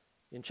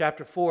 in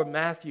chapter 4 of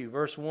Matthew,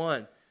 verse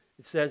 1,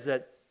 it says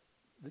that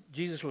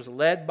Jesus was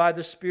led by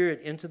the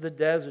Spirit into the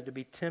desert to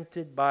be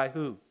tempted by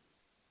who?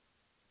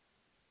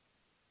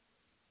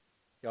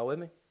 Y'all with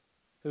me?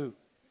 Who?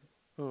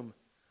 Whom?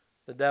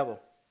 The devil.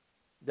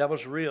 The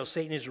devil's real.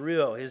 Satan is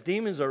real. His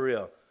demons are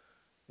real.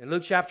 In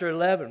Luke chapter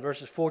 11,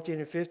 verses 14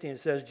 and 15, it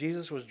says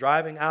Jesus was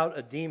driving out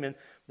a demon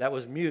that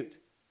was mute.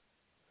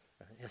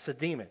 It's a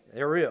demon.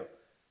 They're real.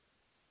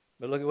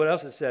 But look at what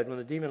else it said. When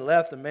the demon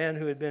left, the man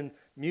who had been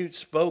mute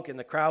spoke, and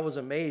the crowd was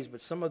amazed. But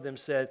some of them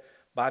said,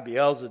 by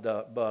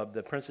Beelzebub,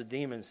 the prince of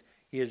demons,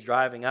 he is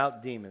driving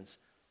out demons.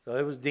 So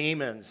it was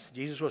demons.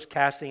 Jesus was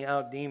casting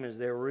out demons.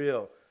 They're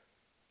real.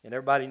 And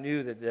everybody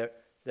knew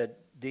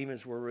that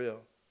demons were real.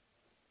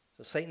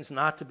 So Satan's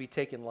not to be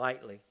taken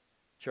lightly,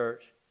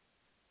 church.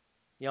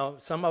 You know,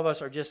 some of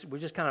us we're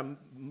just kind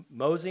of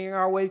moseying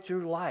our way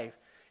through life,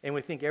 and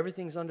we think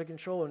everything's under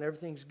control and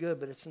everything's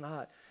good, but it's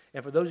not.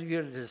 And for those of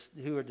you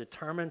who are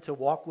determined to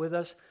walk with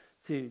us,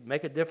 to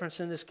make a difference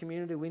in this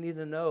community, we need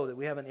to know that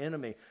we have an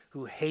enemy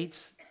who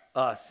hates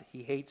us.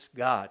 He hates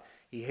God.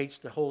 He hates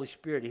the Holy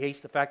Spirit. He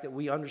hates the fact that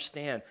we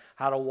understand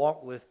how to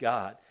walk with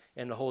God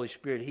and the Holy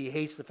Spirit. He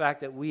hates the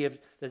fact that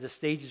that the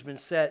stage has been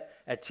set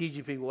at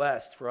TGP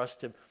West for us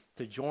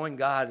to join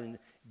God in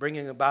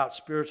bringing about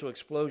spiritual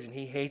explosion.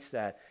 He hates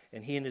that,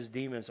 and he and his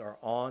demons are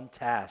on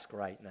task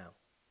right now.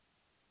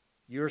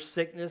 Your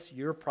sickness,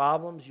 your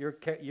problems, your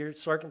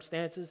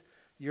circumstances,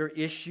 your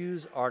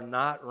issues are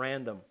not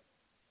random.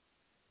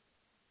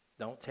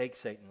 Don't take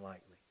Satan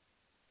lightly.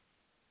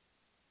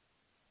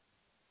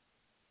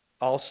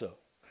 Also,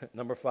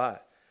 number 5,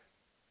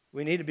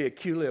 we need to be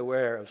acutely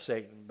aware of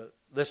Satan. But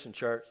listen,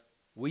 church,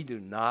 we do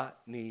not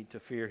need to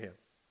fear him.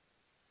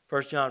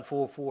 1 John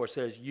 4:4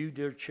 says, you,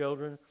 dear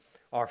children,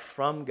 are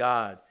from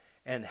God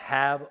and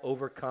have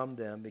overcome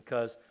them,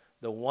 because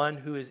the one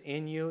who is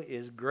in you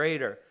is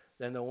greater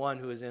than the one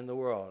who is in the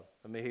world.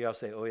 Let me hear y'all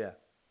say, oh yeah.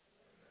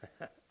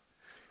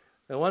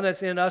 The one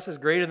that's in us is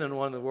greater than the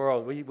one in the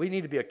world. We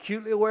need to be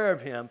acutely aware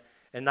of him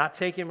and not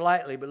take him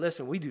lightly. But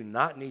listen, we do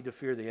not need to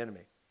fear the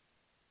enemy.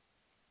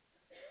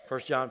 1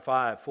 John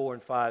 4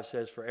 and 5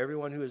 says, for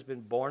everyone who has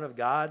been born of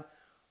God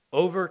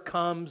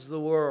overcomes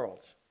the world.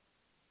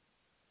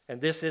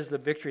 And this is the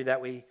victory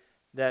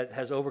that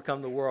has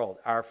overcome the world,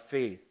 our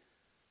faith.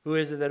 Who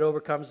is it that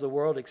overcomes the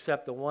world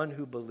except the one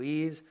who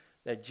believes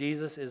that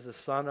Jesus is the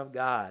Son of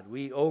God?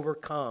 We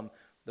overcome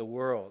the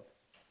world.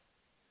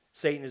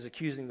 Satan is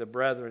accusing the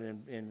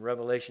brethren in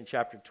Revelation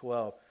chapter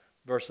 12,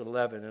 verse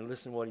 11. And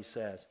listen to what he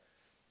says.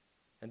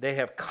 And they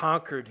have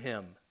conquered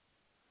him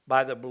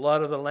by the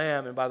blood of the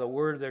Lamb and by the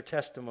word of their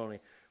testimony.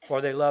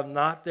 For they love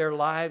not their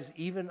lives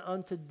even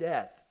unto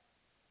death.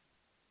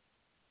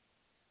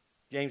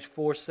 James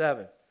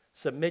 4:7.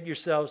 Submit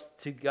yourselves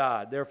to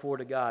God, therefore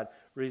to God.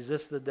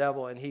 Resist the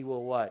devil and he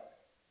will what?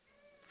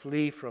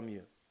 Flee from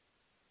you.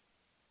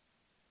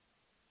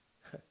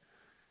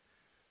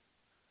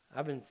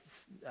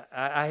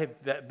 I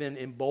have been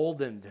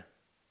emboldened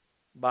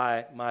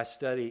by my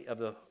study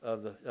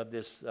of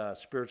this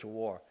spiritual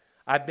war.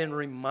 I've been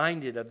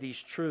reminded of these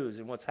truths,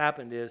 and what's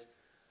happened is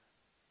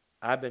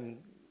I've been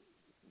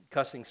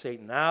cussing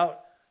Satan out.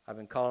 I've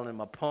been calling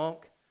him a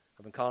punk.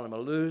 I've been calling him a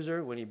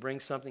loser. When he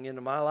brings something into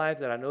my life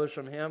that I know is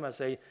from him,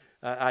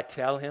 I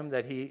tell him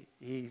that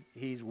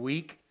he's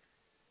weak.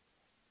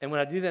 And when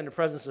I do that in the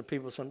presence of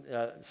people, some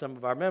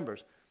of our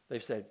members,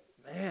 they've said,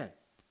 "Man,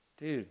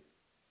 dude,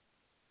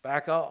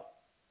 back off."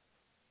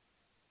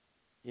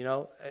 You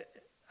know,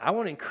 I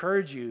want to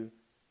encourage you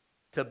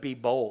to be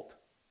bold.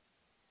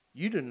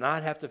 You do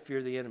not have to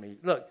fear the enemy.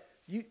 Look,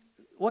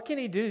 what can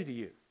he do to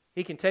you?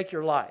 He can take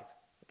your life,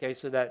 okay,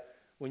 so that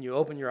when you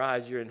open your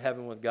eyes, you're in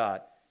heaven with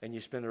God, and you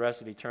spend the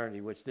rest of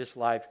eternity, which this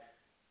life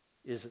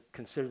is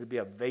considered to be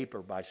a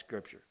vapor by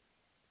Scripture.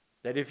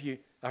 That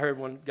I heard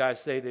one guy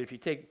say that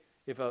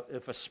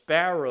if a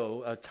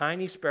sparrow, a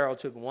tiny sparrow,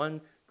 took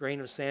one grain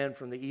of sand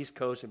from the East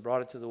Coast and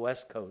brought it to the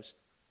West Coast,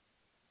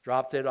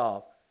 dropped it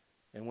off,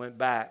 and went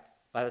back,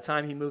 by the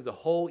time he moved the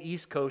whole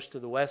East Coast to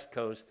the West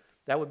Coast,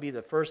 that would be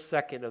the first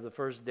second of the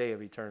first day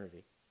of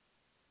eternity.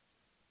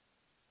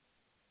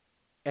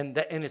 And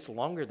it's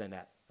longer than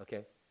that,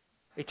 okay?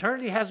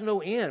 Eternity has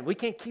no end. We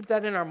can't keep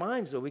that in our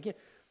minds, though.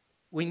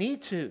 We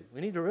need to.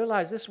 We need to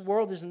realize this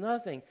world is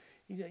nothing.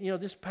 You know,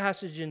 this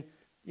passage in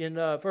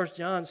 1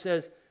 John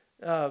says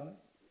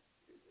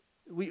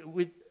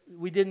we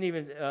didn't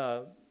even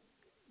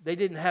they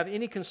didn't have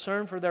any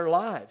concern for their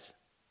lives.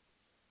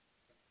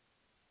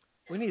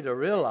 We need to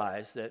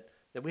realize that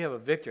we have a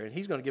victor, and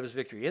he's going to give us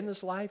victory in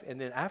this life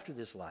and then after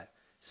this life.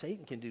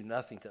 Satan can do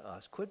nothing to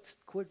us.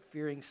 Quit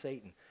fearing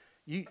Satan.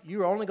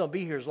 You're only going to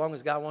be here as long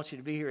as God wants you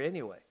to be here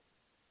anyway.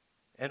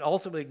 And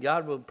ultimately,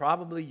 God will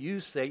probably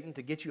use Satan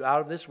to get you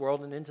out of this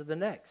world and into the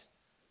next,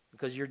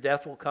 because your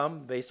death will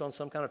come based on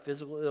some kind of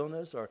physical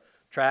illness or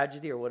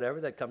tragedy or whatever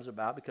that comes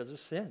about because of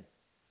sin.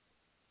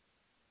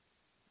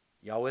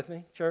 Y'all with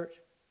me, church?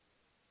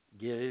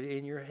 Get it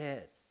in your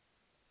head.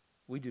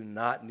 We do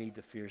not need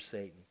to fear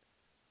Satan.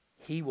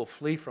 He will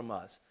flee from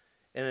us.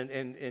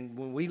 And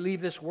when we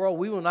leave this world,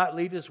 we will not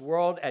leave this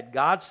world at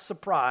God's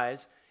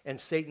surprise and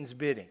Satan's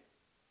bidding.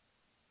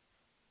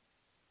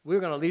 We're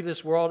going to leave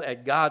this world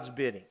at God's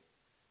bidding.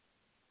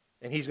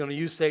 And he's going to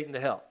use Satan to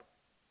help.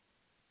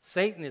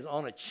 Satan is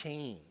on a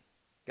chain.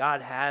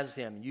 God has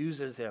him,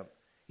 uses him.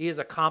 He is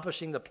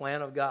accomplishing the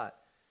plan of God.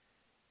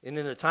 And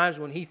in the times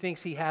when he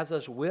thinks he has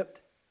us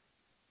whipped,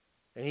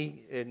 and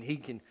he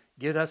can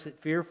get us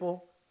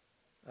fearful,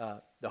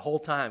 the whole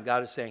time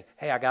God is saying,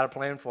 hey, I got a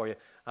plan for you.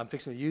 I'm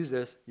fixing to use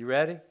this. You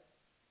ready?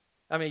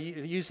 I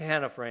mean, use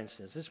Hannah, for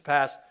instance. This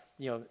past,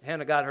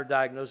 Hannah got her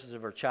diagnosis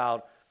of her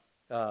child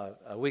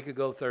a week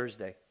ago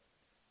Thursday.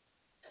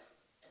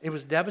 It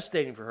was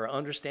devastating for her,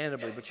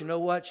 understandably. But you know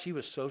what? She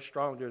was so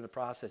strong during the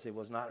process. It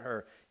was not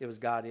her. It was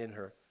God in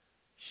her.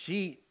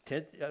 She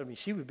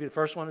would be the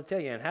first one to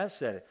tell you, and has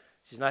said it.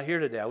 She's not here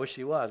today. I wish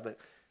she was. But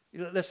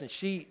listen,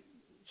 she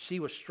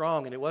was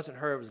strong, and it wasn't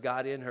her. It was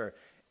God in her.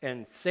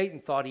 And Satan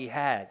thought he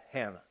had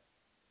Hannah.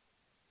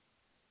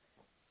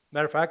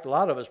 Matter of fact, a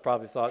lot of us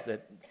probably thought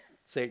that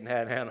Satan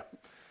had Hannah.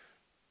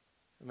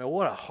 I mean,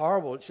 what a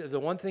horrible... The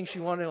one thing she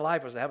wanted in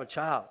life was to have a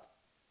child.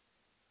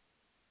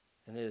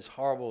 And then this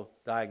horrible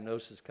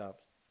diagnosis comes.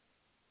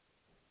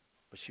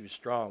 But she was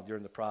strong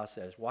during the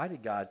process. Why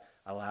did God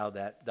allow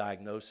that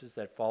diagnosis,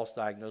 that false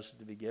diagnosis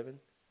to be given?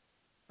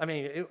 I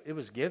mean, it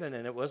was given,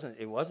 and it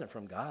wasn't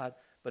from God,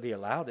 but he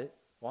allowed it.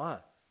 Why?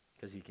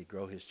 Because he could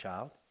grow his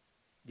child,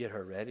 get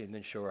her ready, and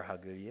then show her how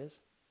good he is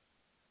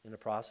in the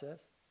process.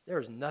 There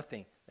is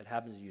nothing that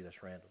happens to you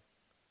that's random.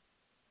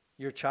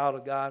 You're a child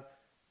of God.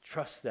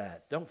 Trust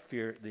that. Don't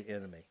fear the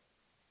enemy.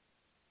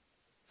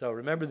 So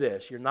remember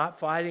this. You're not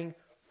fighting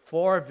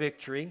for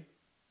victory.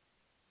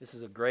 This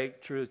is a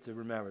great truth to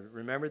remember.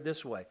 Remember it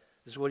this way.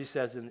 This is what he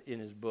says in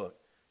his book,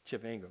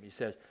 Chip Ingram. He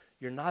says,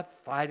 you're not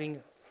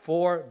fighting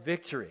for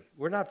victory.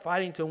 We're not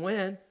fighting to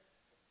win.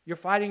 You're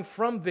fighting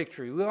from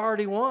victory. We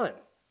already won.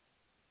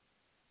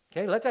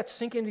 Okay, let that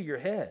sink into your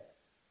head.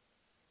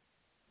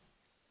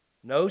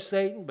 Know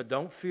Satan, but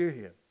don't fear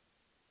him.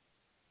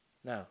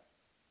 Now,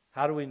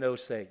 how do we know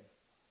Satan?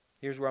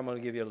 Here's where I'm going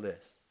to give you a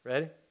list.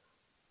 Ready?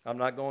 I'm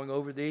not going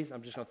over these.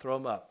 I'm just going to throw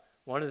them up.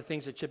 One of the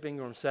things that Chip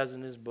Ingram says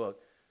in his book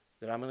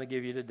that I'm going to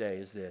give you today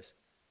is this.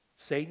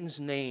 Satan's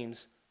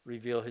names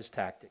reveal his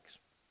tactics.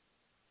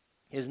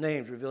 His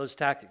names reveal his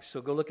tactics.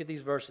 So go look at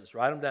these verses.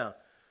 Write them down.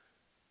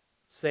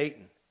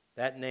 Satan,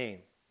 that name,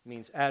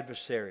 means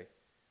adversary.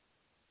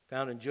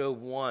 Found in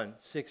Job 1,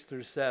 6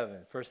 through 7.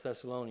 1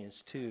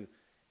 Thessalonians 2,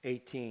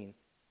 18.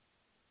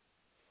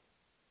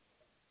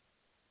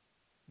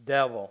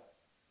 Devil,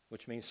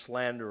 which means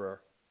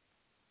slanderer.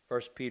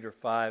 1 Peter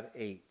 5,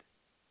 8.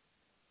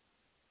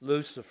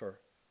 Lucifer,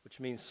 which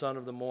means son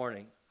of the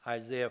morning.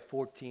 Isaiah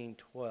 14,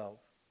 12.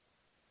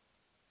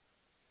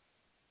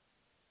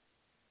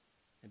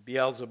 And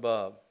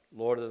Beelzebub,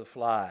 Lord of the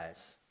Flies.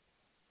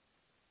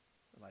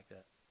 I like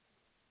that.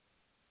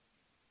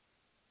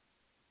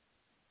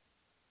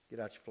 Get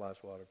out your fly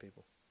swatter,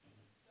 people.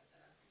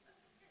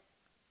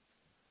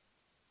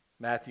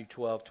 Matthew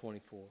 12,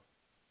 24. All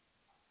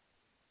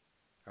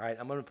right,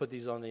 I'm going to put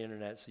these on the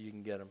internet so you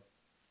can get them.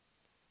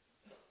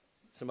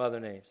 Some other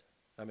names.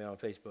 On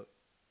Facebook.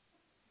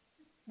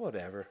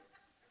 Whatever.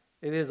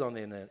 It is on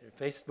the internet.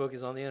 Facebook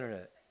is on the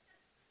internet.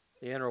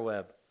 The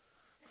interweb.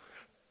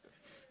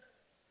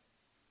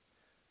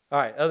 All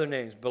right, other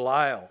names.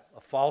 Belial,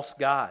 a false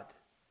god.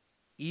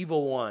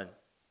 Evil one.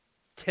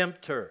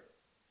 Tempter.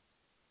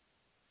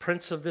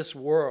 Prince of this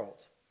world.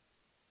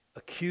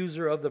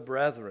 Accuser of the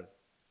brethren.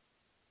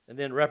 And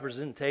then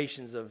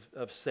representations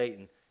of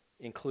Satan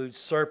include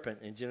serpent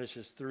in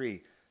Genesis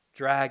 3.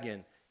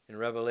 Dragon in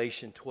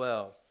Revelation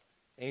 12.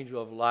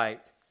 Angel of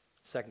light,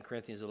 2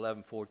 Corinthians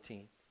 11,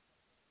 14.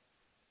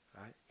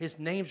 All right? His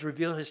names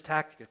reveal his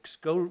tactics.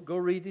 Go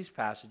read these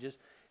passages,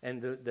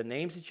 and the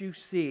names that you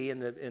see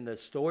and the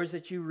stories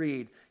that you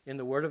read in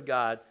the Word of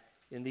God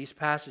in these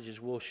passages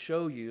will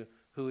show you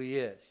who he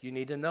is. You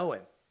need to know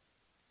him.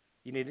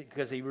 You need it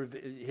because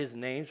his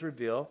names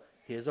reveal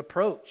his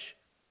approach.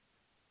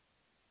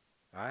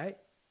 All right?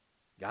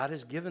 God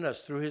has given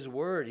us, through his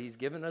Word, he's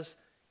given us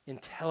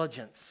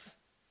intelligence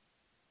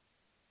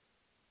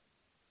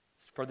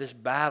for this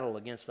battle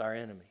against our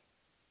enemy.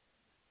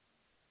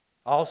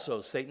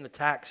 Also, Satan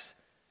attacks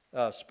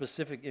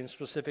in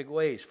specific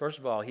ways. First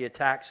of all, he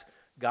attacks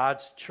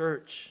God's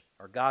church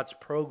or God's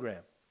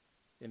program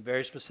in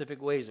very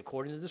specific ways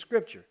according to the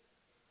Scripture.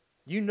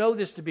 You know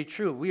this to be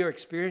true. We are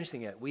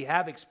experiencing it. We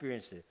have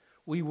experienced it.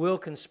 We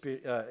will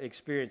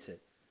experience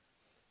it.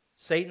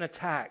 Satan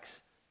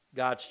attacks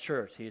God's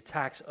church. He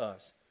attacks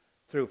us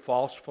through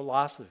false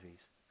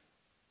philosophies.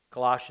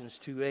 Colossians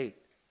 2:8.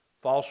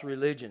 False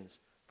religions.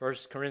 1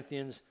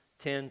 Corinthians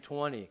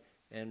 10:20,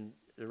 and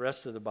the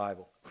rest of the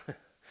Bible,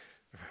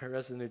 the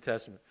rest of the New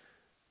Testament,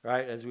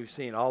 right? As we've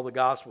seen, all the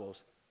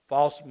Gospels.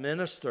 False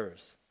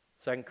ministers,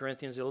 2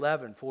 Corinthians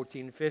 11,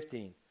 14 and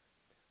 15.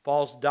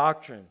 False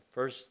doctrine,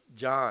 1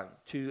 John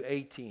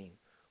 2:18.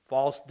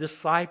 False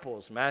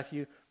disciples,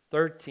 Matthew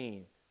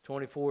 13,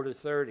 24 to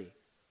 30.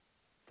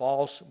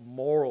 False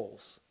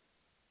morals.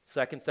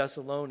 2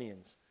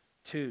 Thessalonians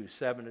 2,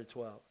 7 to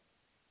 12.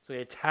 So he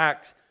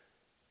attacks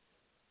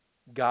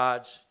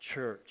God's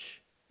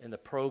church and the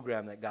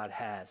program that God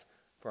has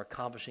for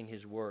accomplishing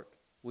his work.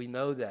 We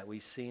know that.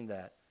 We've seen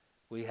that.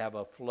 We have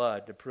a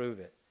flood to prove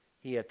it.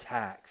 He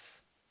attacks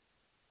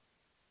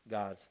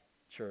God's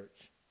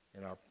church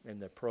in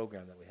the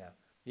program that we have.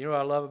 You know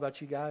what I love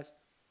about you guys?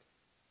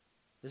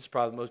 This is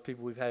probably the most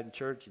people we've had in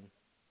church in,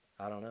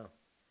 I don't know,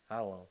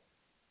 how long.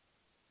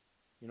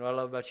 You know what I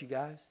love about you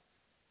guys?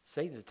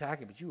 Satan's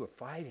attacking, but you are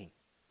fighting.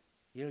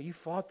 You know, you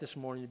fought this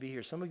morning to be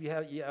here. Some of you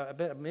have, I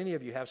bet many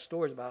of you have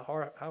stories about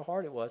how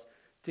hard it was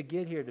to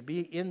get here, to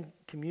be in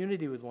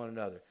community with one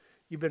another.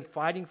 You've been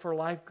fighting for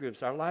life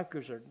groups. Our life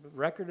groups are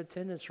record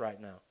attendance right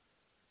now.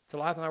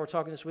 Taliath and I were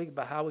talking this week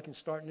about how we can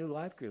start new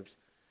life groups.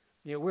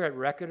 You know, we're at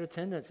record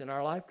attendance in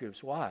our life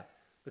groups. Why?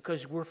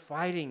 Because we're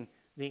fighting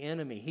the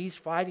enemy. He's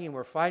fighting and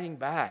we're fighting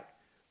back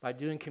by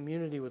doing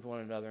community with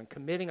one another and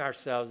committing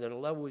ourselves at a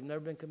level we've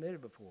never been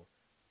committed before.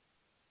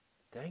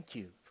 Thank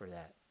you for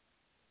that.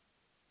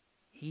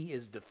 He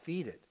is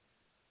defeated.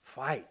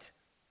 Fight.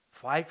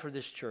 Fight for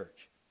this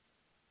church.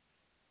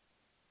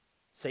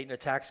 Satan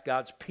attacks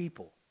God's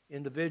people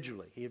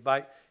individually. He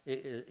invites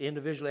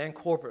individually and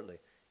corporately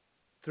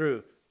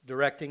through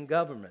directing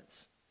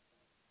governments.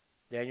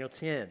 Daniel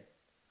 10,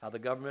 how the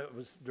government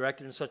was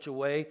directed in such a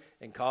way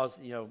and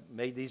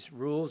made these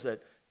rules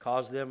that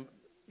caused them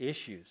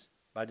issues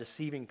by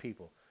deceiving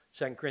people.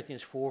 2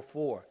 Corinthians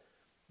 4:4,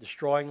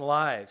 destroying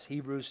lives.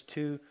 Hebrews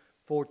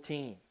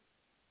 2:14.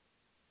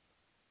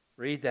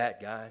 Read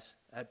that, guys.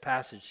 That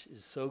passage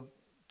is so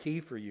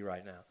key for you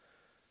right now.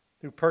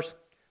 Through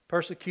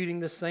persecuting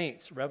the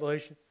saints.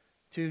 Revelation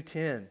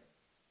 2:10.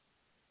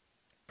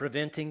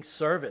 Preventing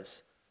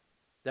service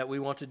that we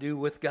want to do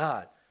with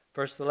God.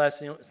 1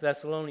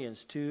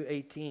 Thessalonians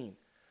 2:18.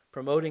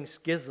 Promoting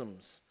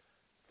schisms,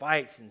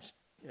 fights,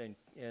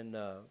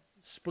 and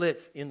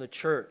splits in the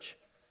church.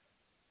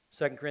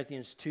 2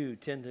 Corinthians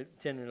 2:10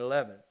 and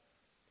 11.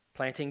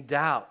 Planting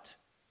doubt.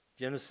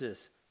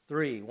 Genesis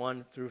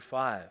 3:1 through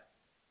 5.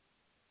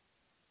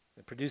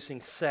 And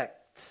producing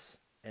sects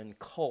and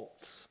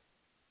cults.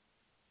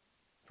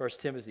 1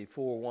 Timothy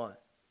 4:1.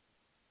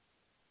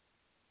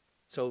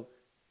 So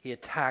he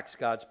attacks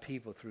God's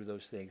people through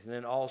those things. And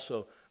then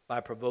also by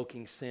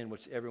provoking sin,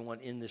 which everyone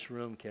in this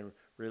room can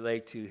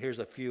relate to. Here's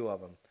a few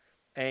of them.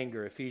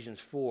 Anger, Ephesians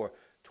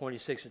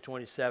 4:26 and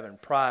 27.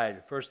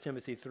 Pride, 1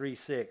 Timothy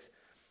 3:6.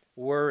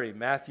 Worry,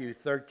 Matthew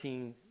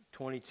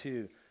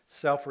 13:22.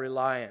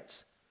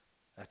 Self-reliance,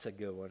 that's a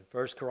good one.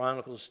 1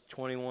 Chronicles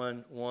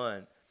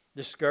 21:1.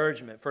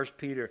 Discouragement, 1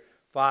 Peter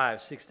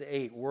 5:6 to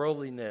 8.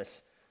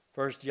 Worldliness,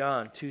 1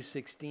 John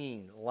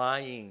 2:16.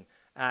 Lying,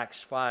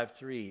 Acts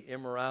 5:3.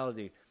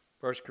 Immorality,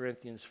 1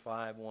 Corinthians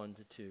 5:1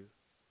 to 2.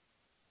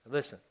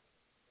 Listen.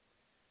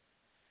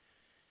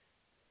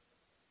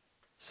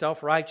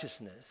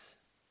 Self-righteousness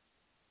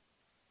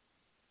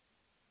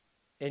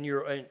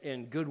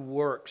and good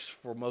works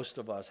for most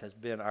of us has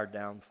been our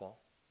downfall.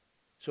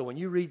 So when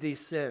you read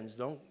these sins,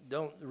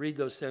 don't read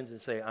those sins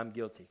and say, I'm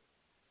guilty.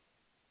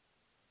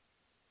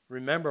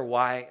 Remember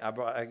why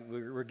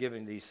we're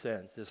giving these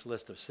sins, this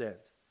list of sins.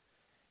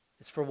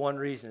 It's for one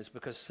reason. It's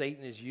because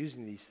Satan is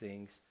using these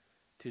things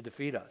to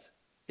defeat us.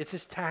 It's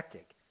his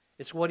tactic.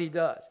 It's what he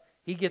does.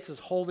 He gets us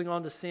holding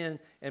on to sin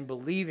and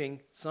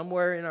believing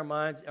somewhere in our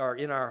minds or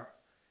in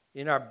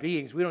our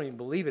beings. We don't even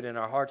believe it in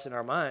our hearts and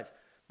our minds.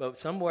 But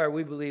somewhere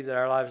we believe that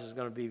our lives is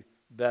going to be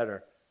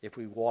better if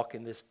we walk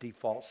in this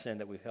default sin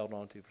that we've held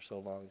on to for so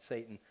long. And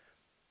Satan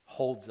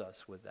holds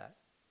us with that.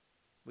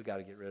 We got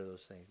to get rid of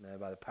those things, man.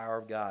 By the power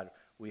of God,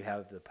 we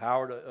have the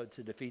power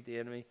to defeat the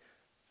enemy.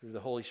 Through the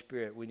Holy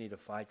Spirit, we need to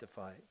fight to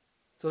fight.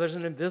 So there's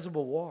an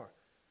invisible war.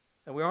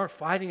 And we aren't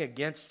fighting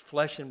against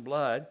flesh and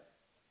blood.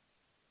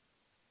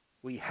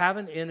 We have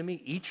an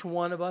enemy, each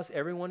one of us,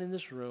 everyone in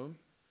this room,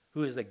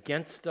 who is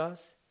against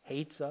us,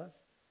 hates us,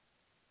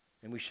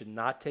 and we should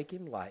not take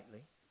him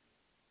lightly.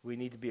 We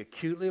need to be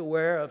acutely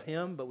aware of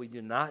him, but we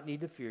do not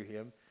need to fear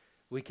him.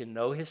 We can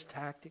know his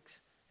tactics,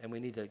 and we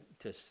need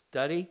to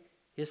study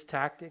his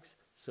tactics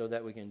so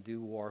that we can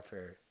do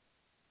warfare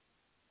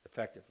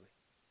effectively.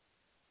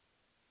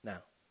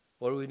 Now,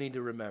 what do we need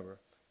to remember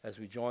as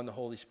we join the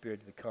Holy Spirit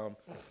to become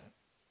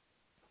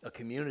a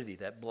community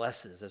that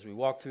blesses? As we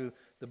walk through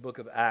the book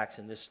of Acts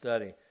in this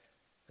study,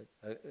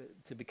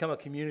 to become a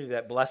community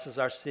that blesses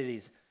our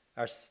cities,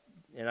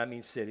 and I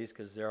mean cities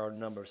because there are a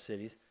number of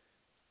cities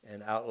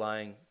and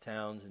outlying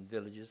towns and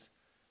villages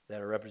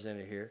that are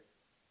represented here.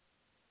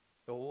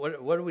 But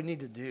what do we need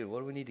to do?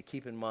 What do we need to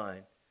keep in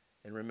mind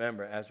and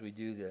remember as we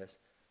do this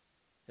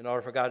in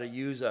order for God to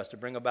use us to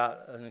bring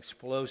about an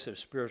explosive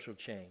spiritual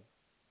change?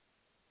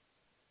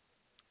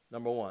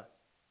 Number one,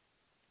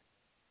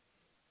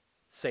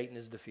 Satan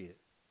is defeated.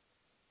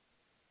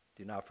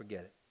 Do not forget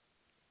it.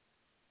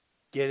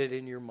 Get it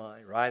in your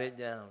mind. Write it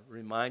down.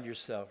 Remind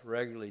yourself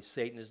regularly,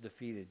 Satan is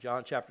defeated.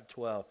 John chapter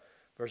 12,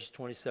 verses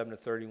 27 to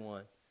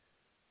 31.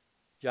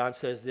 John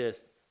says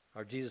this,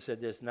 or Jesus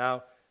said this,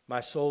 now My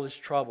soul is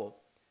troubled,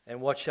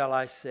 and what shall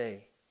I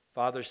say?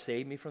 Father,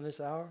 save me from this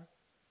hour?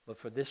 But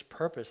for this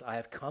purpose I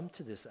have come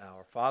to this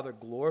hour. Father,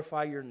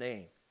 glorify your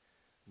name.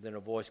 And then a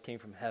voice came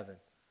from heaven.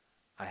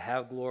 I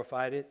have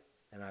glorified it,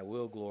 and I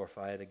will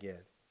glorify it again.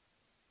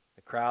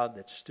 The crowd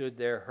that stood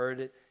there heard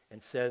it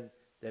and said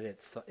that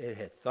it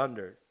had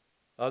thundered.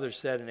 Others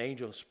said an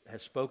angel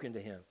has spoken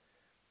to him.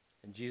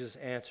 And Jesus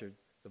answered,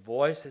 the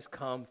voice has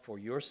come for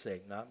your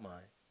sake, not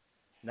mine.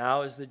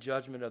 Now is the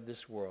judgment of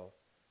this world.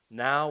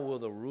 Now will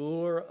the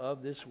ruler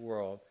of this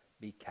world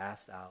be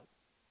cast out.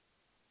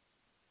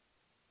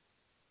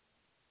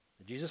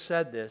 Jesus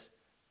said this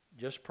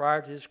just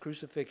prior to his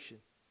crucifixion.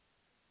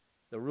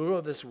 The ruler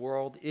of this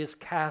world is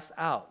cast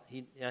out.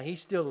 He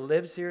still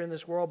lives here in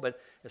this world, but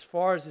as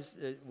far as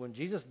when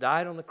Jesus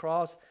died on the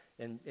cross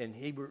and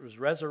he was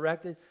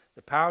resurrected,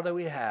 the power that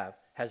we have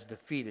has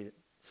defeated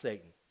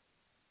Satan.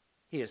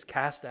 He is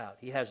cast out.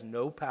 He has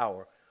no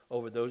power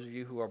over those of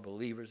you who are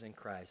believers in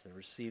Christ and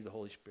receive the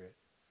Holy Spirit.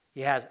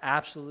 He has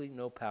absolutely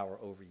no power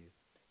over you.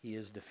 He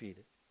is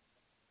defeated.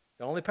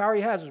 The only power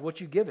he has is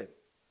what you give him.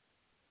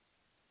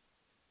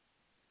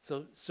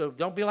 So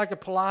don't be like the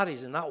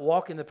Pilates and not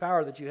walk in the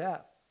power that you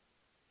have.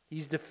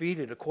 He's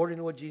defeated according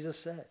to what Jesus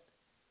said.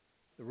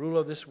 The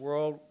ruler of this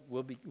world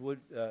would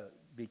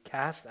be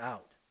cast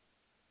out.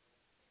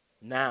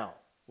 Now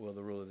will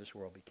the ruler of this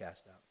world be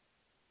cast out.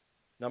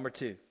 Number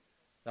two,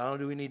 not only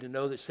do we need to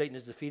know that Satan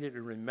is defeated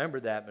and remember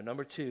that, but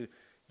number two,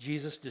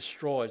 Jesus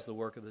destroys the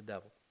work of the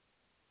devil.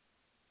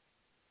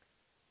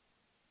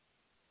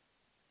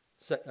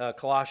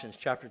 Colossians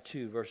chapter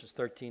 2, verses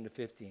 13 to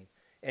 15.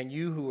 And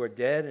you who are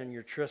dead in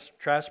your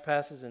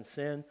trespasses and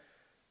sin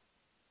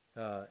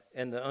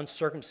and the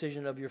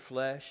uncircumcision of your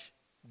flesh,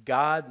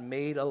 God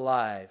made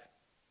alive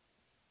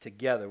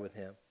together with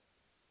him,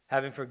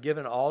 having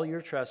forgiven all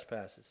your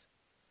trespasses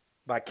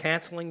by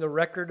canceling the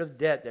record of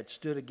debt that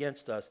stood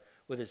against us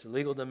with its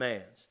legal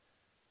demands.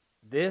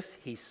 This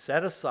he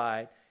set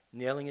aside,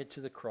 nailing it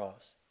to the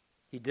cross.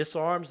 He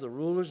disarms the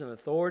rulers and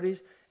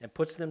authorities and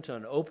puts them to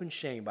an open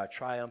shame by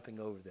triumphing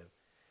over them.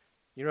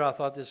 You know what I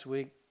thought this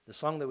week? The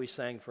song that we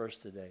sang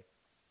first today.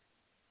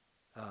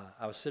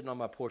 I was sitting on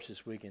my porch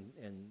this week,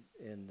 and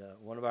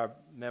one of our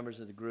members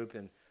of the group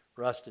in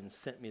Ruston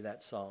sent me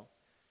that song.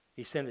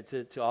 He sent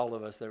it to all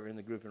of us that were in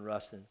the group in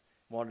Ruston,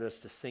 wanted us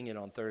to sing it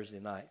on Thursday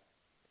night.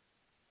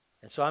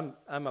 And so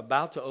I'm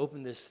about to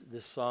open this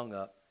song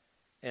up,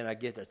 and I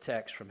get a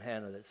text from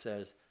Hannah that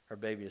says her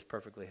baby is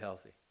perfectly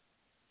healthy.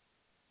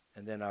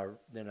 And then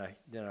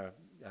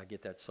I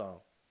get that song.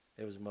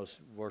 It was the most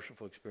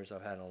worshipful experience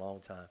I've had in a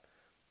long time.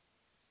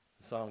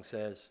 The song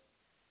says,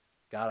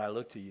 God, I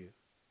look to you.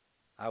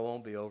 I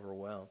won't be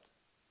overwhelmed.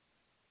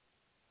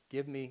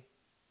 Give me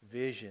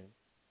vision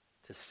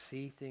to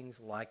see things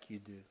like you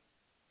do.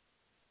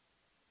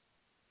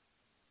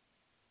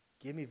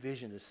 Give me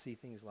vision to see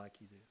things like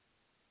you do.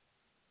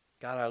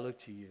 God, I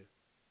look to you.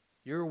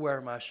 You're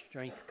where my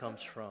strength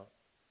comes from.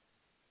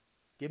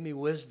 Give me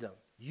wisdom.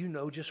 You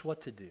know just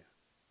what to do.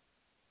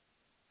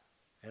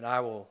 And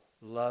I will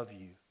love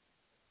you,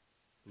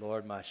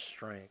 Lord, my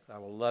strength. I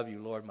will love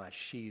you, Lord, my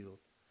shield.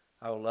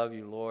 I will love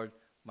you, Lord,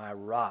 my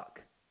rock.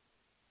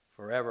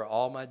 Forever,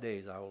 all my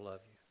days, I will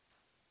love you.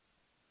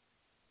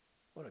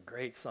 What a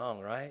great song,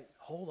 right?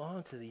 Hold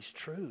on to these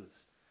truths.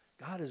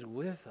 God is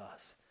with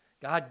us.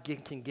 God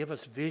can give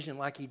us vision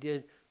like he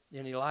did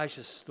in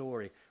Elisha's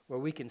story, where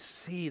we can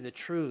see the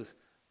truth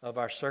of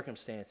our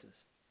circumstances.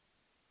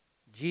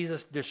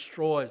 Jesus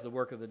destroys the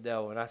work of the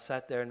devil. And I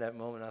sat there in that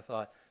moment and I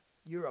thought,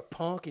 you're a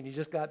punk and you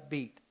just got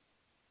beat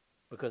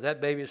because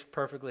that baby is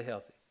perfectly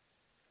healthy.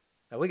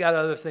 Now, we got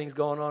other things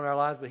going on in our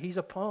lives, but he's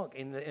a punk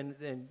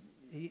and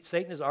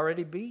Satan is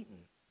already beaten.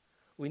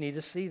 We need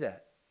to see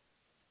that.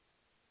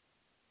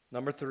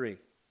 Number three.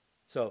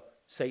 So,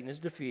 Satan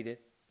is defeated.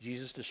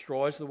 Jesus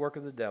destroys the work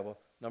of the devil.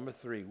 Number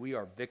three, we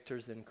are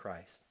victors in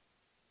Christ.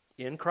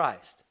 In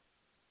Christ,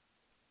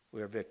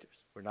 we are victors.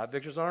 We're not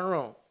victors on our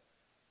own.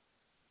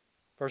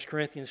 1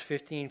 Corinthians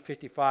 15,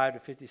 55 to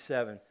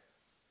 57.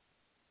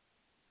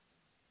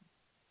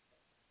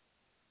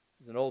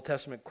 There's an Old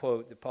Testament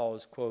quote that Paul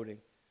is quoting.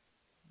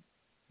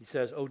 He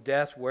says, O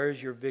death, where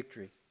is your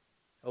victory?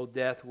 O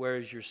death, where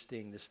is your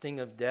sting? The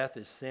sting of death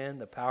is sin.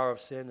 The power of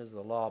sin is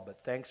the law. But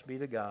thanks be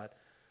to God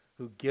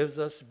who gives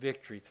us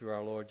victory through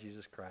our Lord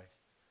Jesus Christ.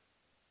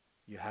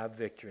 You have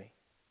victory.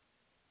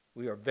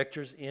 We are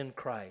victors in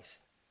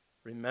Christ.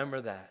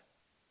 Remember that.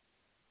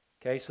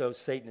 Okay, so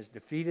Satan is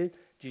defeated.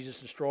 Jesus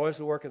destroys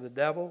the work of the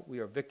devil. We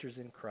are victors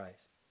in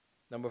Christ.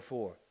 Number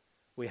four,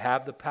 we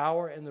have the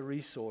power and the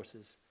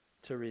resources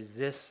to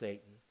resist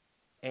Satan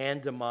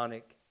and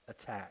demonic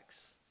attacks.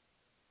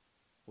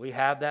 We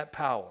have that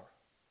power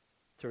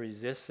to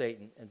resist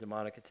Satan and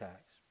demonic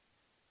attacks.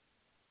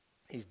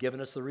 He's given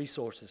us the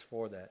resources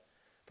for that.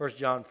 1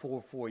 John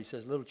 4:4, he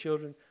says, little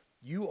children,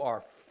 you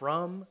are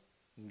from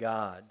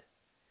God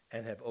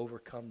and have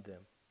overcome them.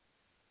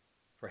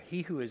 For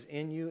he who is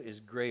in you is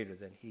greater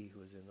than he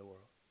who is in the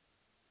world.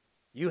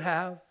 You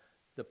have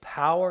the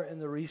power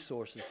and the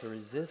resources to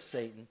resist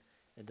Satan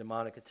and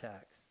demonic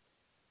attacks.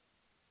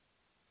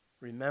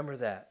 Remember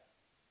that.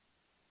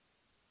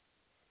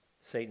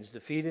 Satan's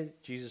defeated.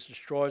 Jesus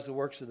destroys the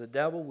works of the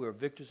devil. We are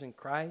victors in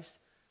Christ.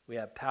 We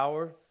have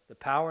power, the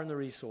power and the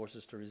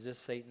resources to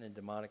resist Satan and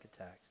demonic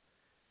attacks.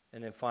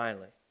 And then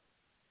finally,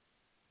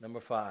 number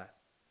 5,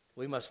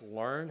 we must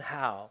learn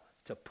how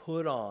to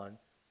put on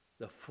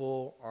the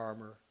full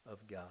armor of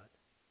God.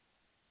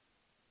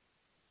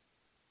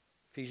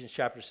 Ephesians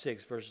chapter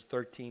 6, verses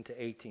 13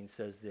 to 18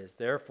 says this.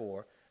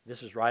 Therefore,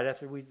 this is right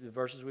after the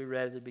verses we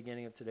read at the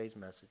beginning of today's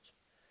message.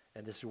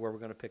 And this is where we're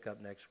going to pick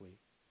up next week.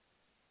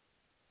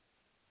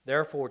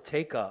 Therefore,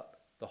 take up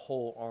the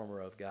whole armor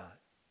of God,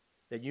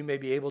 that you may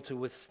be able to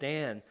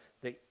withstand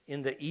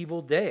in the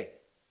evil day.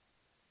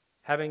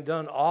 Having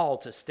done all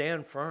to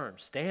stand firm,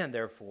 stand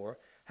therefore,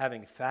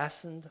 having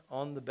fastened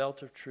on the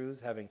belt of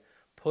truth, having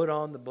put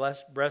on the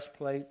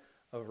breastplate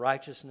of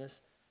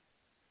righteousness,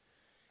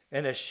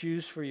 and as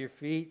shoes for your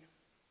feet,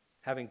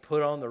 having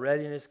put on the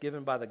readiness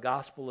given by the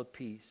gospel of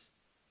peace.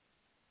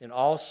 In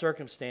all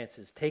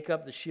circumstances, take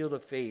up the shield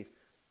of faith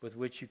with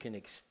which you can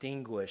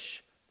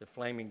extinguish the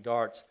flaming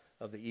darts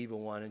of the evil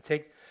one, and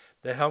take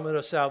the helmet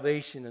of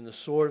salvation and the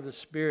sword of the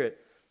Spirit,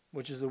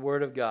 which is the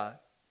word of God,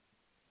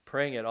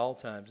 praying at all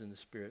times in the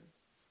Spirit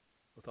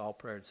with all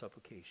prayer and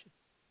supplication.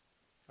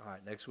 All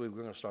right, next week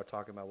we're going to start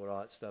talking about what all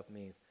that stuff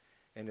means.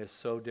 And it's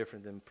so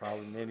different than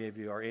probably many of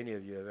you or any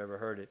of you have ever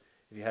heard it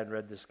if you hadn't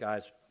read this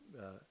guy's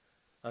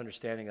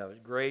understanding of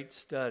it. Great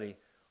study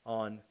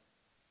on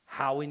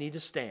how we need to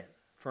stand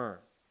firm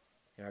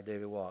in our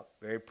daily walk.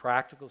 Very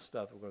practical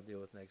stuff we're going to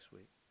deal with next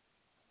week.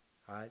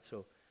 All right,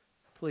 so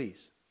please,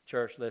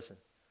 church, listen.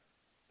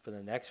 For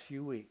the next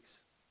few weeks,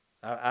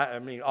 I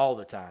mean all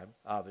the time,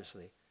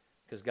 obviously,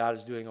 because God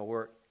is doing a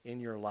work in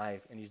your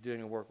life, and He's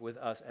doing a work with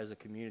us as a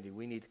community.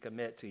 We need to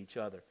commit to each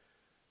other.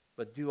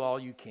 But do all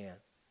you can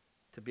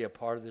to be a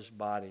part of this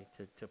body,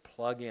 to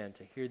plug in,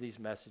 to hear these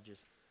messages,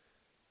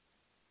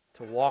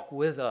 to walk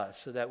with us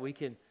so that we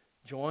can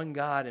join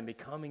God in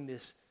becoming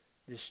this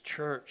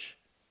church,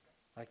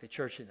 like the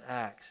church in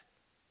Acts,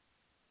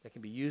 that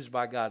can be used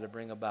by God to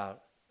bring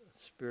about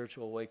a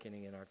spiritual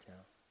awakening in our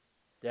town.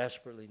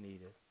 Desperately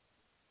needed.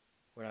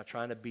 We're not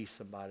trying to be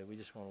somebody. We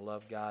just want to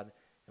love God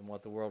and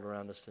want the world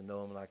around us to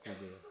know Him like we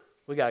do.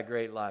 We got a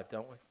great life,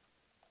 don't we?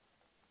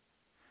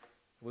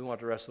 We want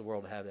the rest of the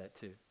world to have that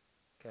too.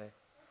 Okay?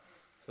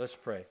 So let's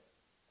pray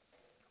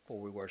before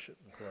we worship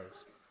and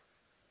close.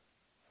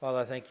 Father,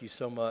 I thank you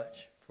so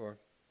much for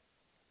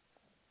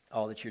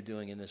all that you're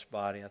doing in this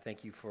body. I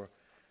thank you for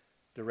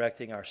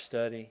directing our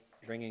study,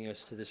 bringing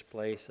us to this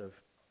place of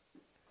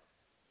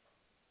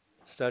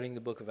studying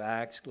the book of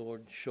Acts,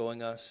 Lord,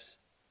 showing us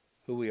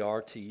who we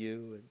are to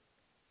you, and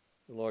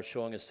Lord,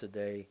 showing us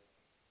today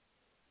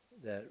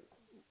that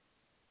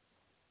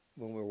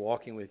when we're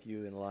walking with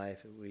you in life,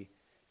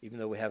 even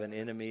though we have an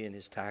enemy and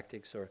his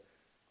tactics are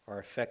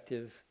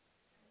effective,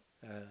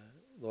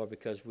 Lord,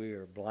 because we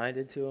are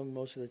blinded to him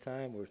most of the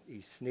time.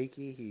 He's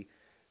sneaky. He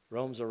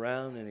roams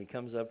around and he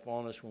comes up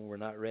on us when we're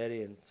not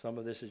ready. And some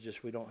of this is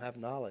just we don't have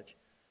knowledge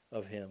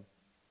of him.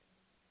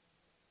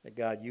 That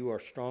God, you are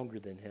stronger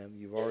than him.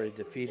 You've already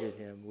defeated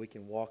him. We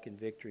can walk in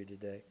victory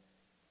today.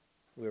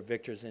 We are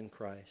victors in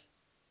Christ.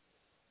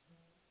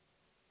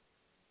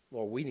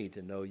 Lord, we need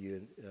to know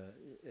you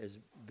as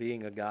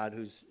being a God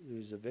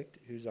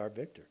who's our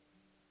victor.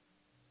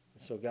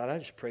 So God, I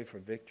just pray for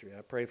victory.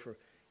 I pray for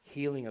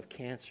healing of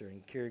cancer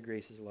in Carrie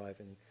Grace's life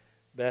and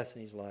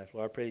Bethany's life.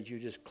 Lord, I pray that you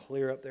just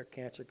clear up their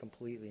cancer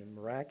completely in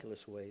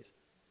miraculous ways.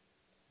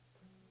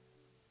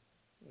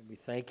 And we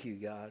thank you,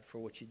 God, for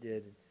what you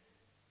did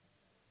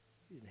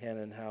in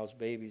Hannah and Hal's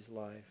baby's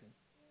life. And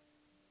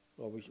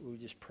Lord, we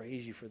just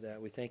praise you for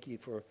that. We thank you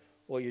for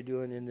what you're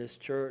doing in this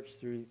church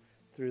through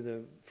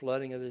the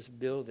flooding of this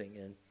building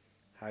and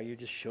how you're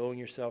just showing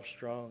yourself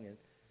strong.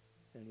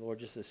 And Lord,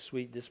 just the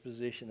sweet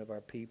disposition of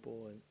our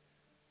people and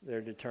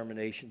their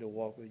determination to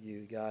walk with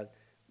you. God,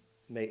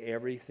 may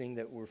everything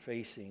that we're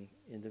facing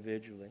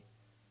individually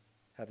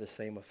have the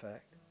same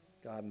effect.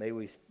 God, may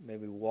we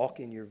walk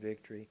in your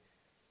victory.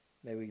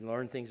 May we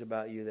learn things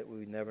about you that we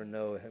would never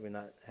know had we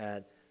not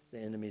had the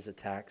enemy's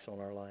attacks on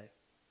our life.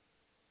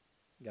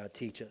 God,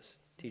 teach us.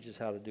 Teach us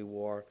how to do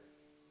war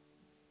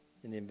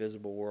in the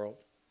invisible world,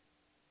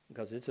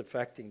 because it's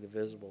affecting the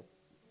visible.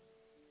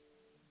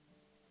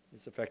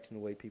 It's affecting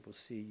the way people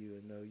see you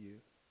and know you.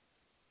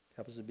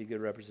 Help us to be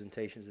good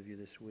representations of you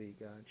this week,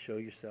 God. Show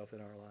yourself in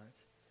our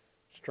lives.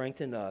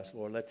 Strengthen us,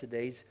 Lord. Let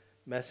today's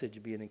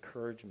message be an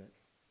encouragement.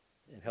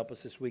 And help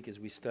us this week as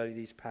we study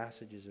these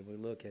passages and we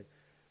look at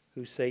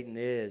who Satan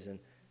is and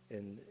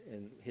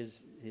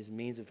his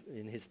means of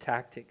and his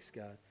tactics,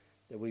 God,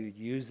 that we would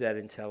use that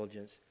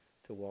intelligence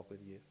to walk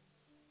with you.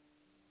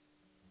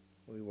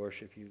 We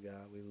worship you,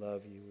 God. We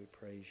love you. We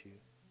praise you.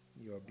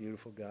 You are a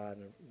beautiful God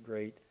and a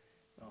great,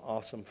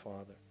 awesome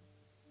Father.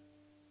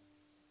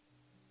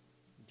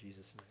 In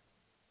Jesus' name.